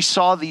think as we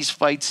saw these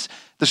fights,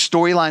 the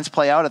storylines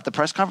play out at the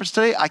press conference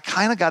today, I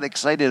kind of got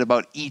excited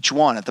about each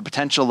one at the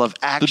potential of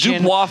action. The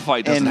Dubois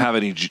fight doesn't have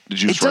any juice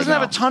right now. It doesn't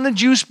have a ton of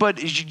juice, but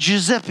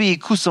Giuseppe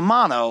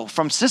Cusimano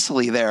from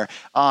Sicily there,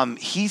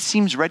 he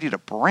seems ready to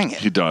bring it.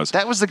 He does.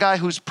 That was the guy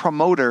who's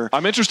promoter.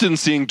 I'm interested in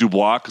seeing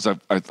Dubois because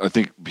I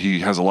think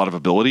he has a lot of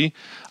ability.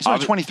 He's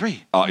only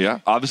 23. Yeah.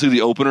 Obviously,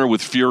 the opener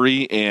with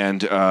Fury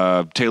and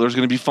Taylor's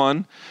going to be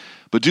fun.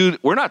 But, dude,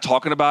 we're not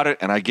talking about it,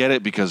 and I get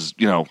it because,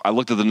 I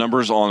looked at the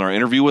numbers on our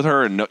interview with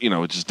her, and,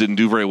 it just didn't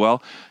do very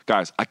well.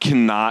 Guys, I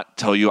cannot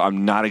tell you,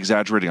 I'm not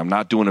exaggerating. I'm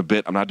not doing a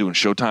bit. I'm not doing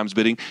Showtime's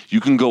bidding. You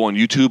can go on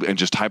YouTube and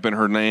just type in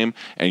her name,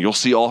 and you'll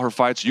see all her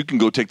fights. You can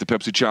go take the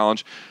Pepsi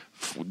Challenge.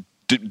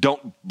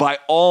 Don't, by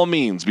all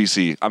means,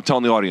 BC, I'm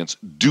telling the audience,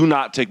 do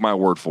not take my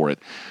word for it.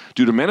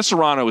 Dude, Amanda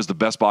Serrano is the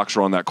best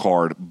boxer on that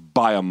card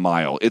by a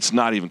mile. It's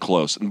not even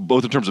close,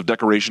 both in terms of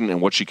decoration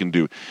and what she can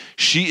do.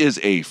 She is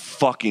a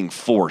fucking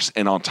force.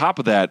 And on top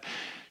of that,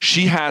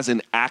 she has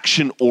an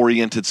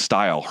action-oriented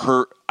style.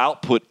 Her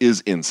output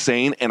is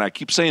insane. And I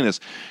keep saying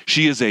this,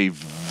 she is a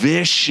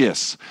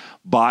vicious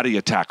body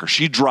attacker.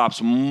 She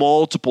drops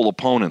multiple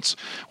opponents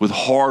with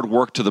hard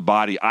work to the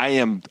body. I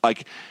am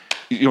like...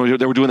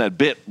 they were doing that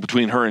bit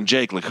between her and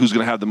Jake, like who's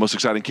going to have the most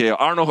exciting KO.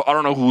 I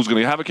don't know who's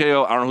going to have a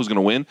KO. I don't know who's going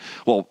to win.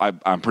 Well,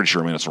 I'm pretty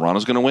sure Amanda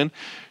Serrano's going to win.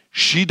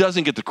 She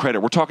doesn't get the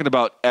credit. We're talking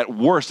about, at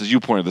worst, as you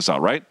pointed this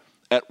out, right?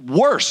 At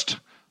worst,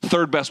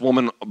 third best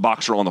woman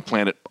boxer on the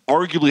planet,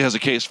 arguably has a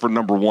case for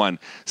number one.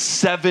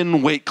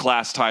 7 weight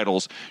class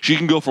titles. She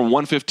can go from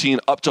 115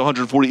 up to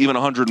 140, even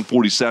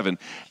 147.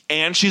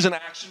 And she's an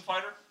action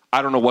fighter.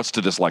 I don't know what's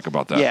to dislike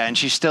about that. Yeah, and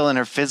she's still in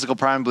her physical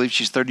prime. I believe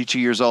she's 32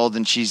 years old,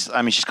 and she's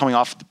coming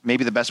off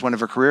maybe the best win of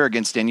her career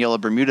against Daniela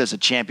Bermudez, a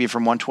champion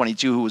from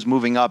 122 who was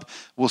moving up.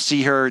 We'll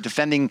see her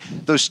defending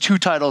those 2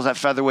 titles at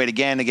featherweight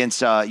again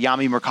against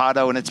Yami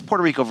Mercado, and it's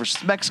Puerto Rico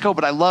versus Mexico.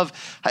 But I love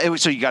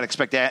so you got to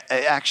expect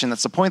action.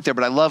 That's the point there.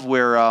 But I love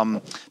where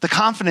the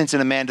confidence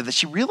in Amanda that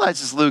she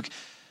realizes, Luke,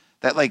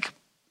 that like.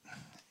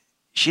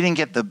 She didn't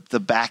get the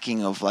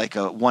backing of like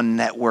one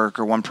network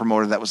or one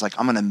promoter that was like,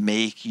 I'm going to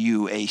make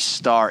you a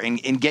star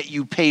and get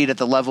you paid at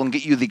the level and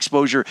get you the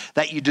exposure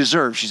that you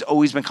deserve. She's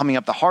always been coming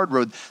up the hard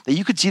road, that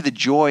you could see the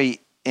joy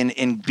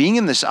in being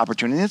in this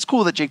opportunity. And it's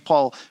cool that Jake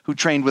Paul, who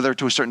trained with her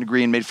to a certain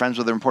degree and made friends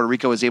with her in Puerto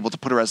Rico, is able to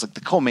put her as like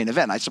the co-main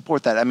event. I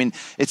support that. I mean,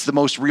 it's the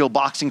most real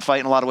boxing fight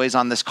in a lot of ways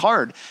on this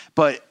card,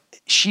 but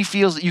she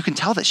feels that you can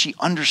tell that she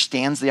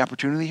understands the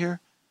opportunity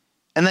here.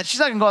 And that she's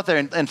not going to go out there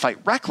and fight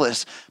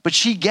reckless, but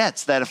she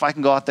gets that if I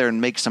can go out there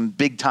and make some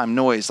big-time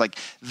noise, like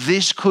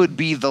this could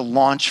be the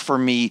launch for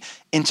me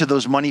into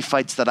those money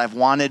fights that I've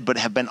wanted but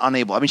have been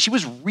unable. I mean, she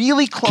was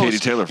really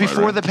close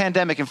before the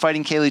pandemic in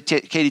fighting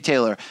Katie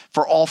Taylor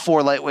for all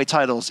 4 lightweight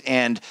titles,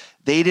 and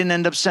they didn't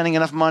end up sending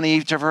enough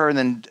money to her, and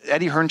then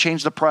Eddie Hearn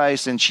changed the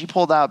price, and she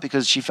pulled out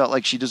because she felt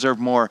like she deserved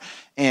more.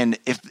 And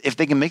if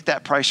they can make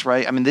that price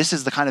right, I mean, this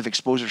is the kind of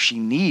exposure she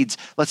needs.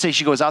 Let's say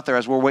she goes out there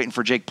as we're waiting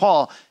for Jake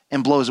Paul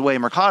and blows away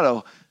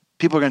Mercado,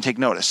 people are going to take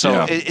notice.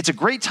 So it's a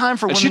great time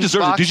for women's boxing. She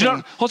deserves it. Did you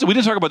not? Also, we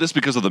didn't talk about this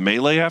because of the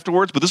melee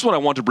afterwards, but this is what I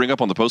want to bring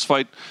up on the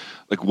post-fight,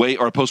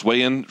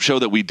 post-weigh-in show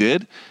that we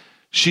did.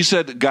 She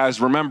said, guys,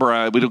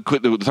 remember, we don't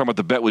quit talking about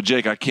the bet with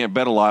Jake. I can't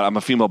bet a lot. I'm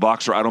a female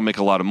boxer. I don't make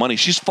a lot of money.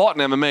 She's fought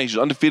in MMA. She's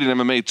undefeated in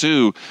MMA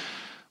too.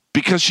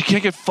 Because she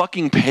can't get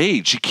fucking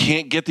paid. She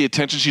can't get the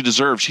attention she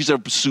deserves. She's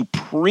a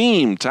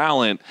supreme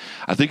talent.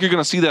 I think you're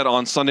going to see that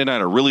on Sunday night.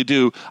 I really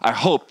do. I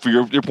hope, for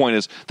your point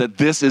is, that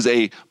this is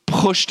a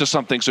push to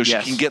something so she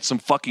can get some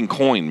fucking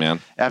coin,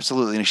 man.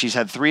 Absolutely. And she's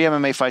had 3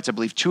 MMA fights. I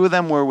believe 2 of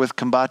them were with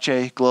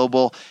Kombat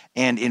Global.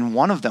 And in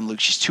one of them, Luke,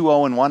 she's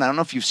 2-0-1. I don't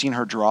know if you've seen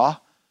her draw.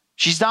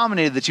 She's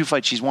dominated the 2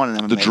 fights she's won in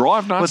MMA. The draw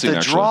I've not seen,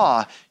 But the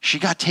draw, she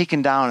got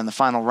taken down in the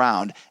final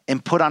round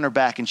and put on her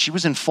back, and she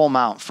was in full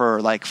mount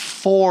for like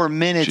 4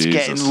 minutes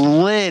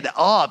getting lit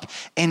up,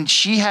 and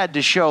she had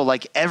to show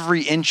like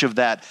every inch of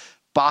that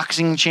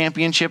boxing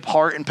championship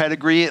heart and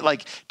pedigree,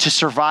 like to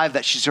survive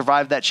that. She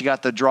survived that. She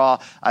got the draw.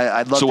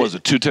 I'd love. So was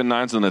it 2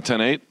 10-9s and a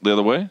 10-8 the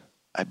other way?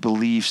 I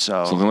believe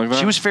so. Something like that?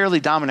 She was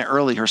fairly dominant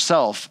early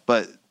herself,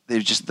 but it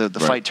was just the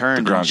fight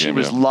turned, and she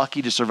was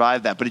lucky to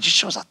survive that. But it just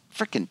shows how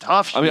freaking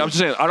tough. I'm just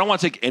saying, I don't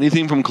want to take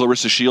anything from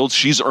Clarissa Shields.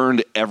 She's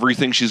earned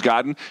everything she's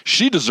gotten.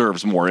 She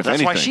deserves more, if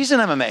anything. That's why she's in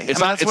MMA.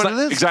 That's what it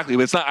is. Exactly,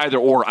 but it's not either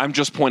or. I'm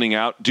just pointing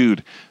out,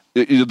 dude,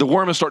 the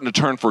worm is starting to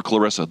turn for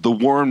Clarissa. The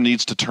worm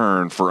needs to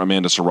turn for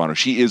Amanda Serrano.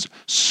 She is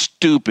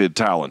stupid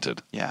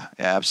talented. Yeah,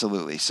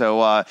 absolutely.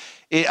 So I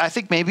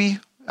think maybe...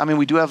 I mean,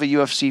 we do have a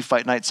UFC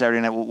fight night Saturday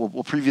night.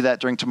 We'll preview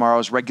that during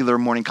tomorrow's regular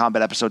Morning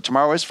Kombat episode.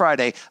 Tomorrow is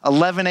Friday,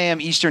 11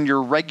 a.m. Eastern,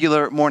 your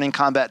regular Morning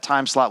Kombat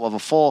time slot. We'll have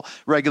a full,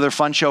 regular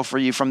fun show for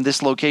you from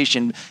this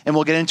location, and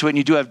we'll get into it. And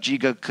you do have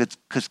Giga...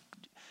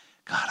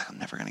 God, I'm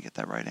never going to get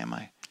that right, am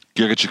I?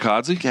 Giga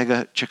Chikadze?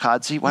 Giga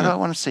Chikadze. Why do I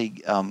want to say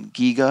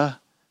Giga?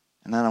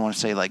 And then I want to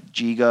say like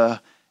Giga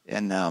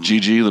and...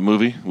 GG, the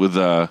movie with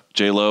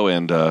J-Lo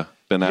and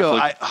Ben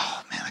Affleck?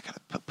 I got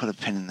to put a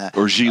pin in that.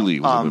 Or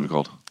Geely was the movie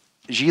called.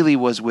 Gigli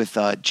was with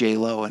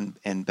J-Lo and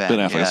Ben. Ben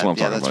Affleck, that's what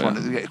I'm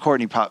talking about.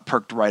 Courtney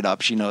perked right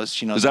up. She knows.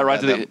 Is that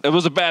right? It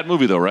was a bad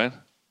movie, though, right?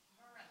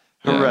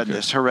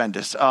 Horrendous.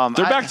 They're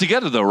back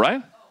together, though,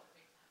 right?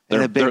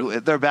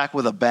 They're back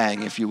with a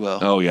bang, if you will.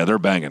 Oh, yeah, they're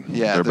banging.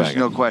 Yeah, there's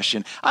no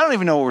question. I don't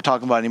even know what we're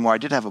talking about anymore. I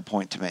did have a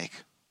point to make.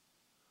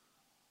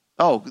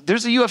 Oh,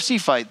 there's a UFC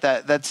fight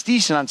that's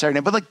decent on Saturday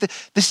night, but like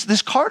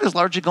this card is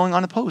largely going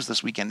unopposed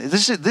this weekend.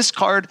 This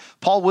card,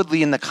 Paul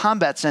Woodley, in the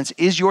combat sense,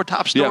 is your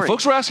top story. Yeah,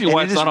 folks were asking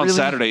why it's not on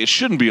Saturday. It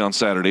shouldn't be on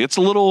Saturday. It's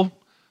a little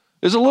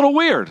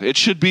weird. It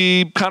should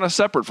be kind of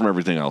separate from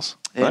everything else.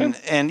 Right?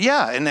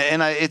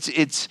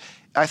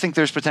 I think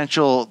there's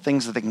potential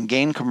things that they can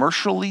gain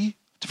commercially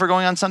for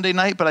going on Sunday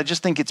night, but I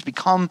just think it's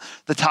become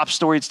the top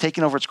story. It's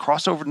taken over. It's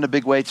crossover in a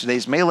big way.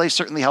 Today's melee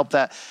certainly helped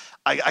that.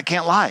 I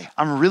can't lie.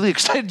 I'm really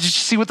excited to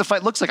see what the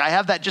fight looks like. I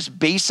have that just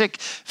basic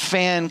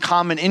fan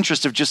common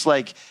interest of just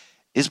like,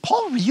 is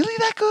Paul really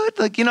that good?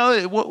 Like,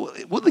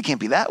 Woodley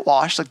can't be that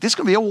washed. Like, this is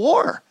going to be a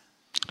war.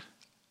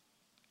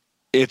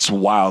 It's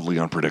wildly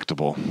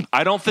unpredictable.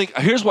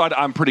 Here's what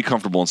I'm pretty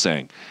comfortable in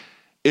saying.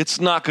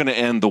 It's not going to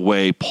end the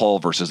way Paul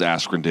versus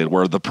Askren did,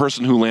 where the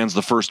person who lands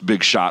the first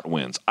big shot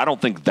wins. I don't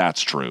think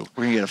that's true.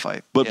 We're going to get a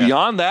fight. But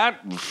beyond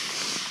that...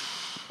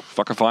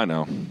 fuck if I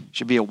know.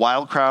 Should be a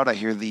wild crowd. I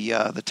hear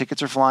the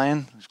tickets are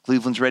flying.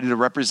 Cleveland's ready to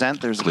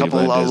represent. There's a couple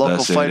of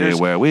local fighters.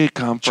 Where we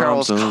come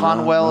Charles from,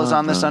 Conwell is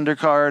on this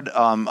undercard.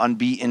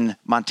 Unbeaten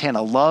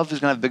Montana Love is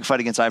going to have a big fight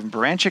against Ivan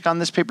Baranchik on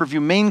this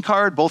pay-per-view main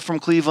card, both from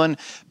Cleveland.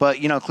 But,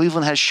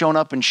 Cleveland has shown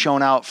up and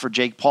shown out for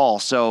Jake Paul.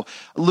 So,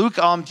 Luke,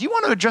 do you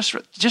want to address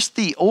just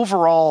the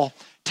overall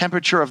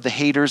temperature of the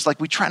haters? Like,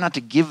 we try not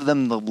to give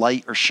them the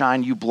light or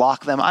shine. You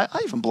block them. I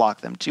even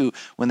block them too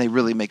when they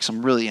really make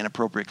some really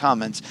inappropriate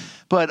comments.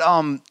 But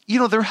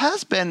there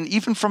has been,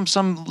 even from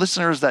some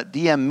listeners that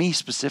DM me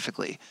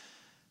specifically,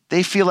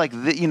 they feel like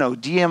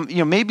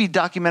maybe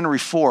documentary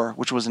 4,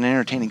 which was an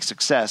entertaining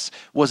success,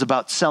 was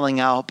about selling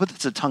out, but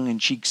it's a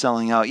tongue-in-cheek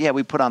selling out. Yeah,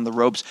 we put on the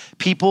ropes.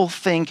 People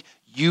think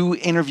you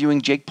interviewing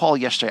Jake Paul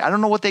yesterday, I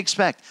don't know what they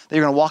expect. They're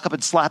going to walk up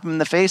and slap him in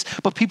the face,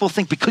 but people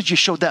think because you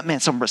showed that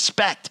man some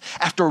respect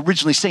after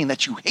originally saying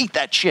that you hate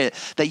that shit,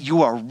 that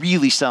you are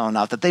really selling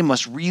out, that they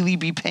must really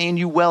be paying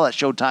you well at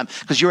Showtime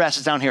because your ass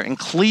is down here in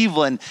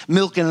Cleveland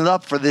milking it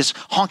up for this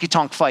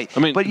honky-tonk fight. I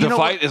mean, but the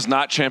fight is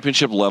not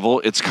championship level.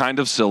 It's kind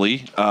of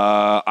silly.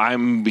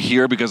 I'm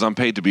here because I'm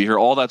paid to be here.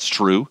 All that's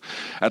true.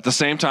 At the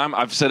same time,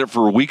 I've said it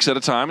for weeks at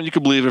a time, and you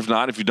can believe it if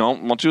not. If you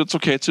don't want to, it's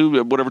okay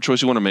too. Whatever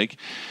choice you want to make.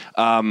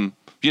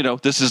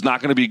 This is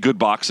not going to be good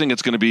boxing.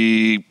 Could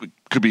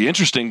be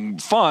interesting,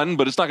 fun,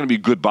 but it's not going to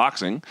be good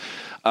boxing.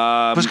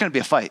 But it's going to be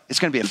a fight. It's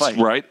going to be a fight.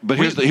 Right. But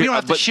you don't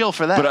have to shield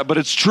for that. But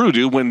it's true,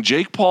 dude. When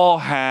Jake Paul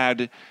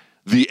had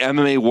the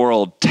MMA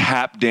world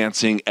tap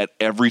dancing at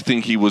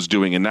everything he was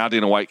doing, and now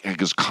Dana White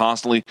is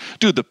constantly...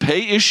 Dude, the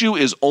pay issue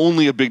is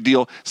only a big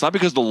deal. It's not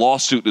because the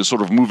lawsuit is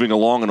sort of moving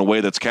along in a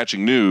way that's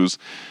catching news.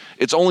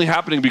 It's only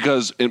happening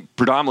because,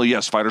 predominantly,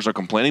 yes, fighters are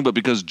complaining, but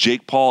because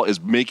Jake Paul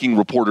is making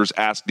reporters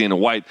ask Dana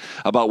White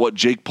about what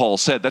Jake Paul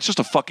said. That's just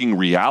a fucking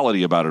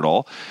reality about it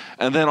all.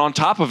 And then on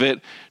top of it,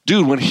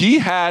 dude, when he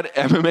had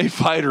MMA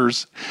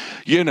fighters,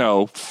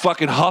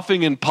 fucking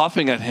huffing and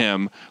puffing at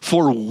him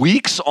for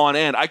weeks on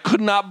end, I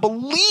could not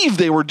believe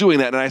they were doing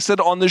that. And I said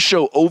on this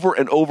show over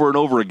and over and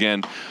over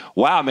again,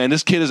 wow, man,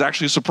 this kid is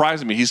actually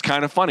surprising me. He's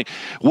kind of funny.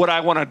 Would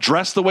I want to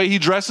dress the way he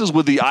dresses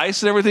with the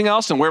ice and everything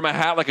else and wear my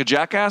hat like a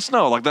jackass?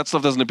 No, that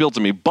stuff doesn't appeal to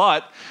me.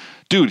 But...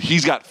 dude,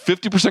 he's got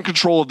 50%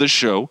 control of this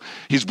show.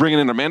 He's bringing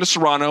in Amanda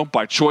Serrano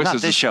by choice.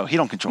 Not this show. He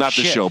don't control shit.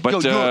 Not this show.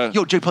 But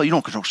Jake Paul, you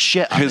don't control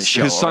shit on this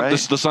show,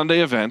 the Sunday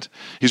event.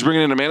 He's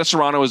bringing in Amanda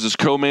Serrano as his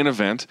co-main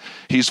event.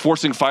 He's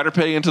forcing fighter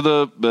pay into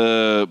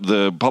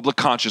the public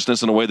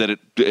consciousness in a way that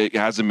it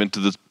hasn't been to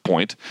this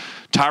point.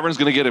 Tyron's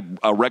going to get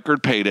a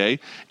record payday.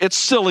 It's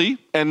silly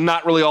and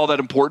not really all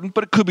that important,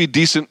 but it could be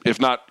decent, if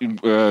not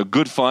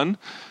good fun.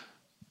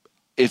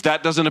 If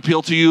that doesn't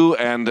appeal to you,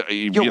 and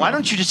why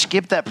don't you just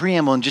skip that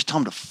preamble and just tell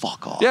him to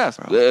fuck off? Yes,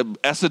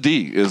 S a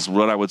D is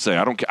what I would say.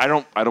 I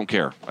don't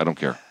care.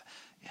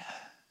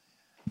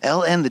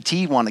 L and the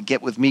T want to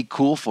get with me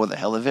cool for the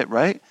hell of it,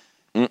 right?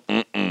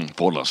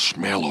 For the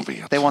smell of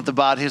it. They want the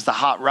bod. Here's the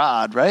hot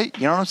rod, right?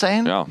 You know what I'm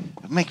saying? Yeah.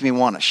 It makes me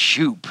want to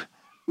shoot,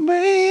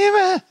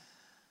 baby.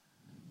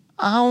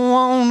 I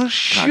want to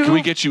shoot. God, can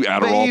we get you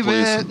Adderall,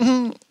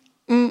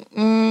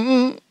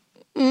 please?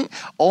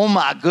 Oh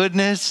my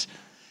goodness.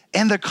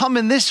 And they're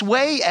coming this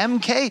way,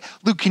 MK.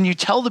 Luke, can you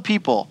tell the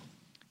people,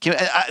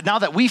 now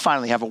that we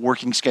finally have a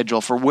working schedule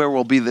for where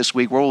we'll be this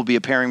week, where we'll be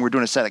appearing, we're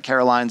doing a set at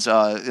Caroline's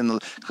in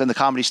the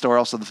Comedy Store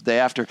also the day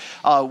after.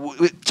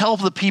 Tell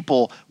the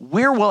people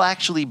where we'll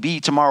actually be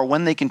tomorrow,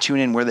 when they can tune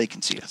in, where they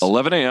can see us.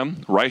 11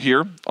 a.m. right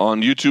here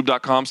on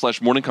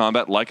youtube.com/Morning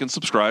Kombat. Like and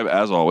subscribe,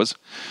 as always.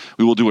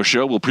 We will do a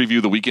show. We'll preview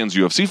the weekend's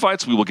UFC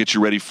fights. We will get you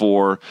ready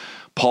for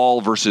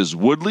Paul versus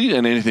Woodley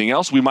and anything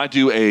else. We might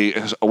do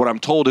what I'm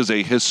told is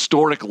a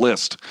historic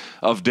list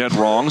of dead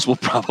wrongs. We'll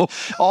probably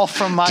all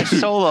from my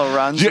solo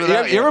runs. You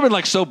ever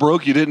been so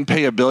broke you didn't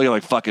pay a bill? You're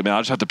like, fuck it, man.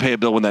 I'll just have to pay a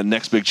bill when that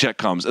next big check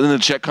comes. And then the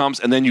check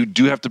comes, and then you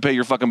do have to pay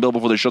your fucking bill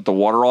before they shut the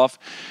water off.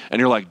 And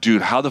you're like,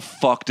 dude, how the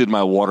fuck did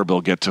my water bill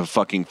get to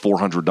fucking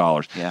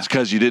 $400? Yeah. It's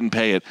because you didn't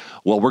pay it.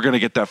 Well, we're going to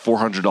get that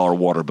 $400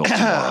 water bill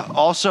tomorrow.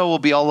 Also, we'll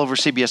be all over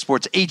CBS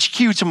Sports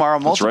HQ tomorrow.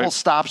 Multiple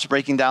stops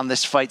breaking down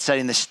this fight,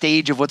 setting the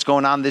stage of what's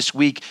going on this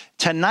week.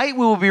 Tonight,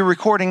 we will be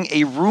recording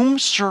a room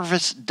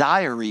service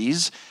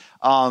diaries.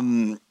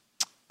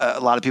 A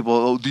lot of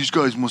people, these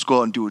guys must go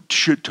out and do a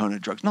shit ton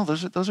of drugs. No,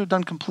 those are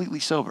done completely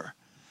sober.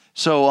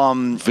 So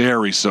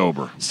very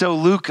sober. So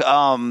Luke,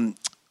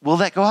 will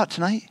that go out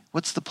tonight?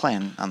 What's the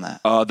plan on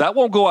that? That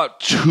won't go out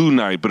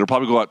tonight, but it'll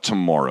probably go out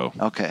tomorrow.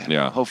 Okay.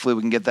 Yeah. Hopefully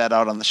we can get that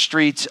out on the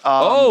streets.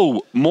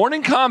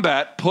 Morning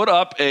Kombat put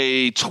up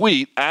a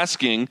tweet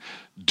asking,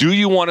 do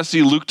you want to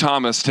see Luke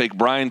Thomas take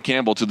Brian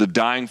Campbell to the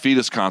Dying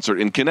Fetus concert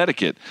in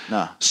Connecticut?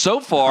 No. So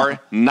far,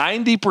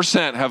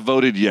 90% have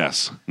voted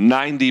yes.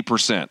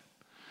 90%.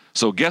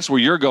 So guess where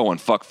you're going,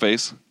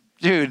 fuckface?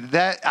 Dude,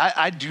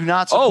 I do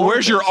not support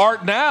where's your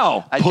art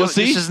now,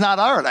 pussy? This is not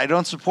art. I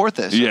don't support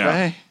this.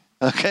 Yeah.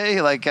 Okay?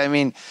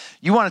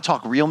 You want to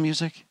talk real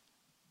music,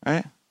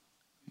 right?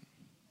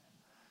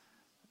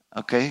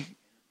 Okay.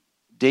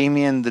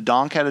 Damien the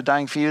Donk had a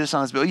dying fetus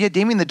on his bill. Yeah,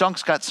 Damien the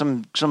Donk's got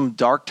some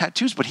dark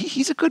tattoos, but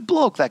he's a good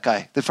bloke, that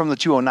guy from the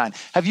 209.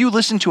 Have you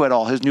listened to at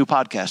all his new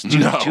podcast?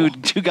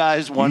 Two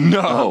guys, one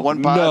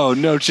pod.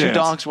 No chance. Two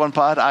donks, one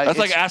pod. That's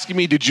like asking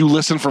me, did you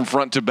listen from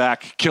front to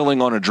back,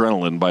 Killing on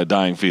Adrenaline by a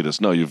Dying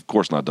Fetus? No, you've of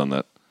course not done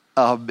that.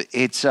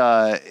 It's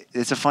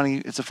a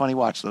funny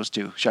watch, those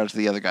two. Shout out to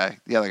the other guy.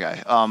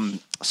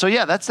 So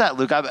yeah, that's that,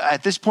 Luke.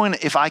 At this point,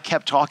 if I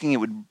kept talking, it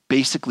would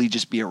basically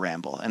just be a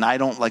ramble, and I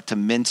don't like to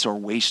mince or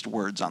waste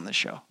words on this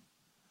show.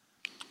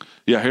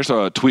 Yeah, here's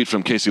a tweet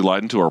from Casey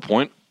Leiden to our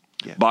point.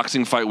 Yeah.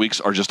 Boxing fight weeks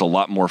are just a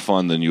lot more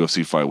fun than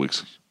UFC fight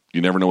weeks.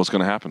 You never know what's going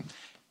to happen.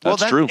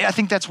 That's true. I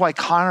think that's why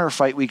Conor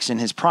fight weeks in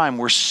his prime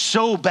were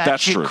so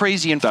batshit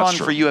crazy and fun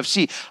for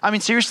UFC. I mean,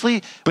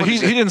 seriously. But he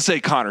didn't say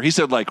Conor. He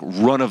said like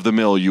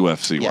run-of-the-mill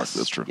UFC. Yes, Mark.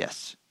 That's true.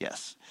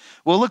 Yes.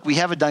 Well, look, we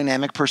have a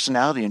dynamic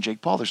personality in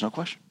Jake Paul. There's no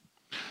question.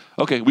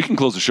 Okay, we can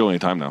close the show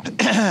anytime now.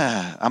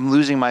 I'm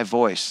losing my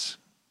voice.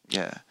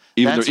 Yeah.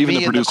 Even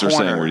the producer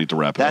saying we need to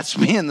wrap it up. That's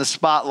me in the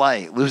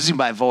spotlight, losing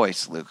my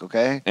voice, Luke,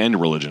 okay? And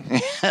religion.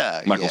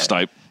 Michael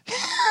Stipe.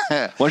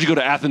 Why don't you go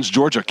to Athens,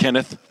 Georgia,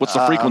 Kenneth? What's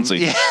the frequency?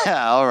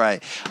 Yeah, all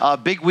right.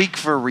 Big week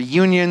for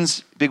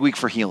reunions, big week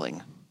for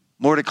healing.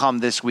 More to come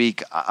this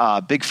week.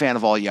 Big fan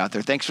of all you out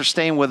there. Thanks for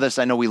staying with us.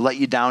 I know we let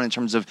you down in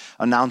terms of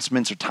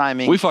announcements or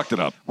timing. We fucked it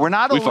up. We're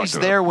not always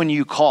there when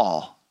you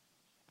call.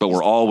 But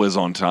we're always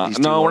on time.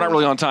 No, we're not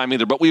really on time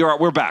either, but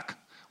we're back.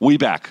 We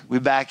back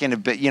in a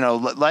bit,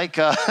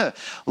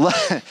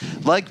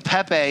 like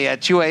Pepe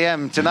at 2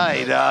 a.m.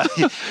 tonight.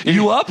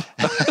 You up?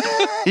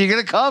 You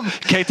gonna come?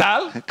 ¿Qué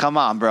tal? Come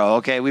on, bro.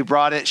 Okay, we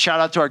brought it. Shout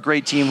out to our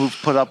great team who've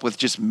put up with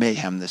just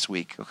mayhem this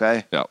week.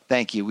 Okay. Yeah.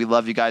 Thank you. We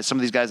love you guys. Some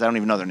of these guys I don't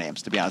even know their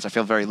names. To be honest, I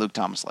feel very Luke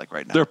Thomas-like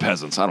right now. They're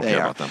peasants. I don't care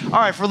about them. All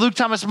right, for Luke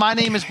Thomas, my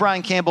name is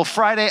Brian Campbell.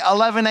 Friday,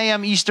 11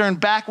 a.m. Eastern,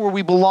 back where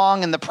we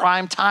belong in the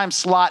prime time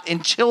slot.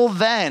 Until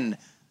then,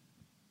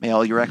 may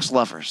all your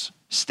ex-lovers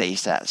stay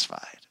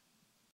satisfied.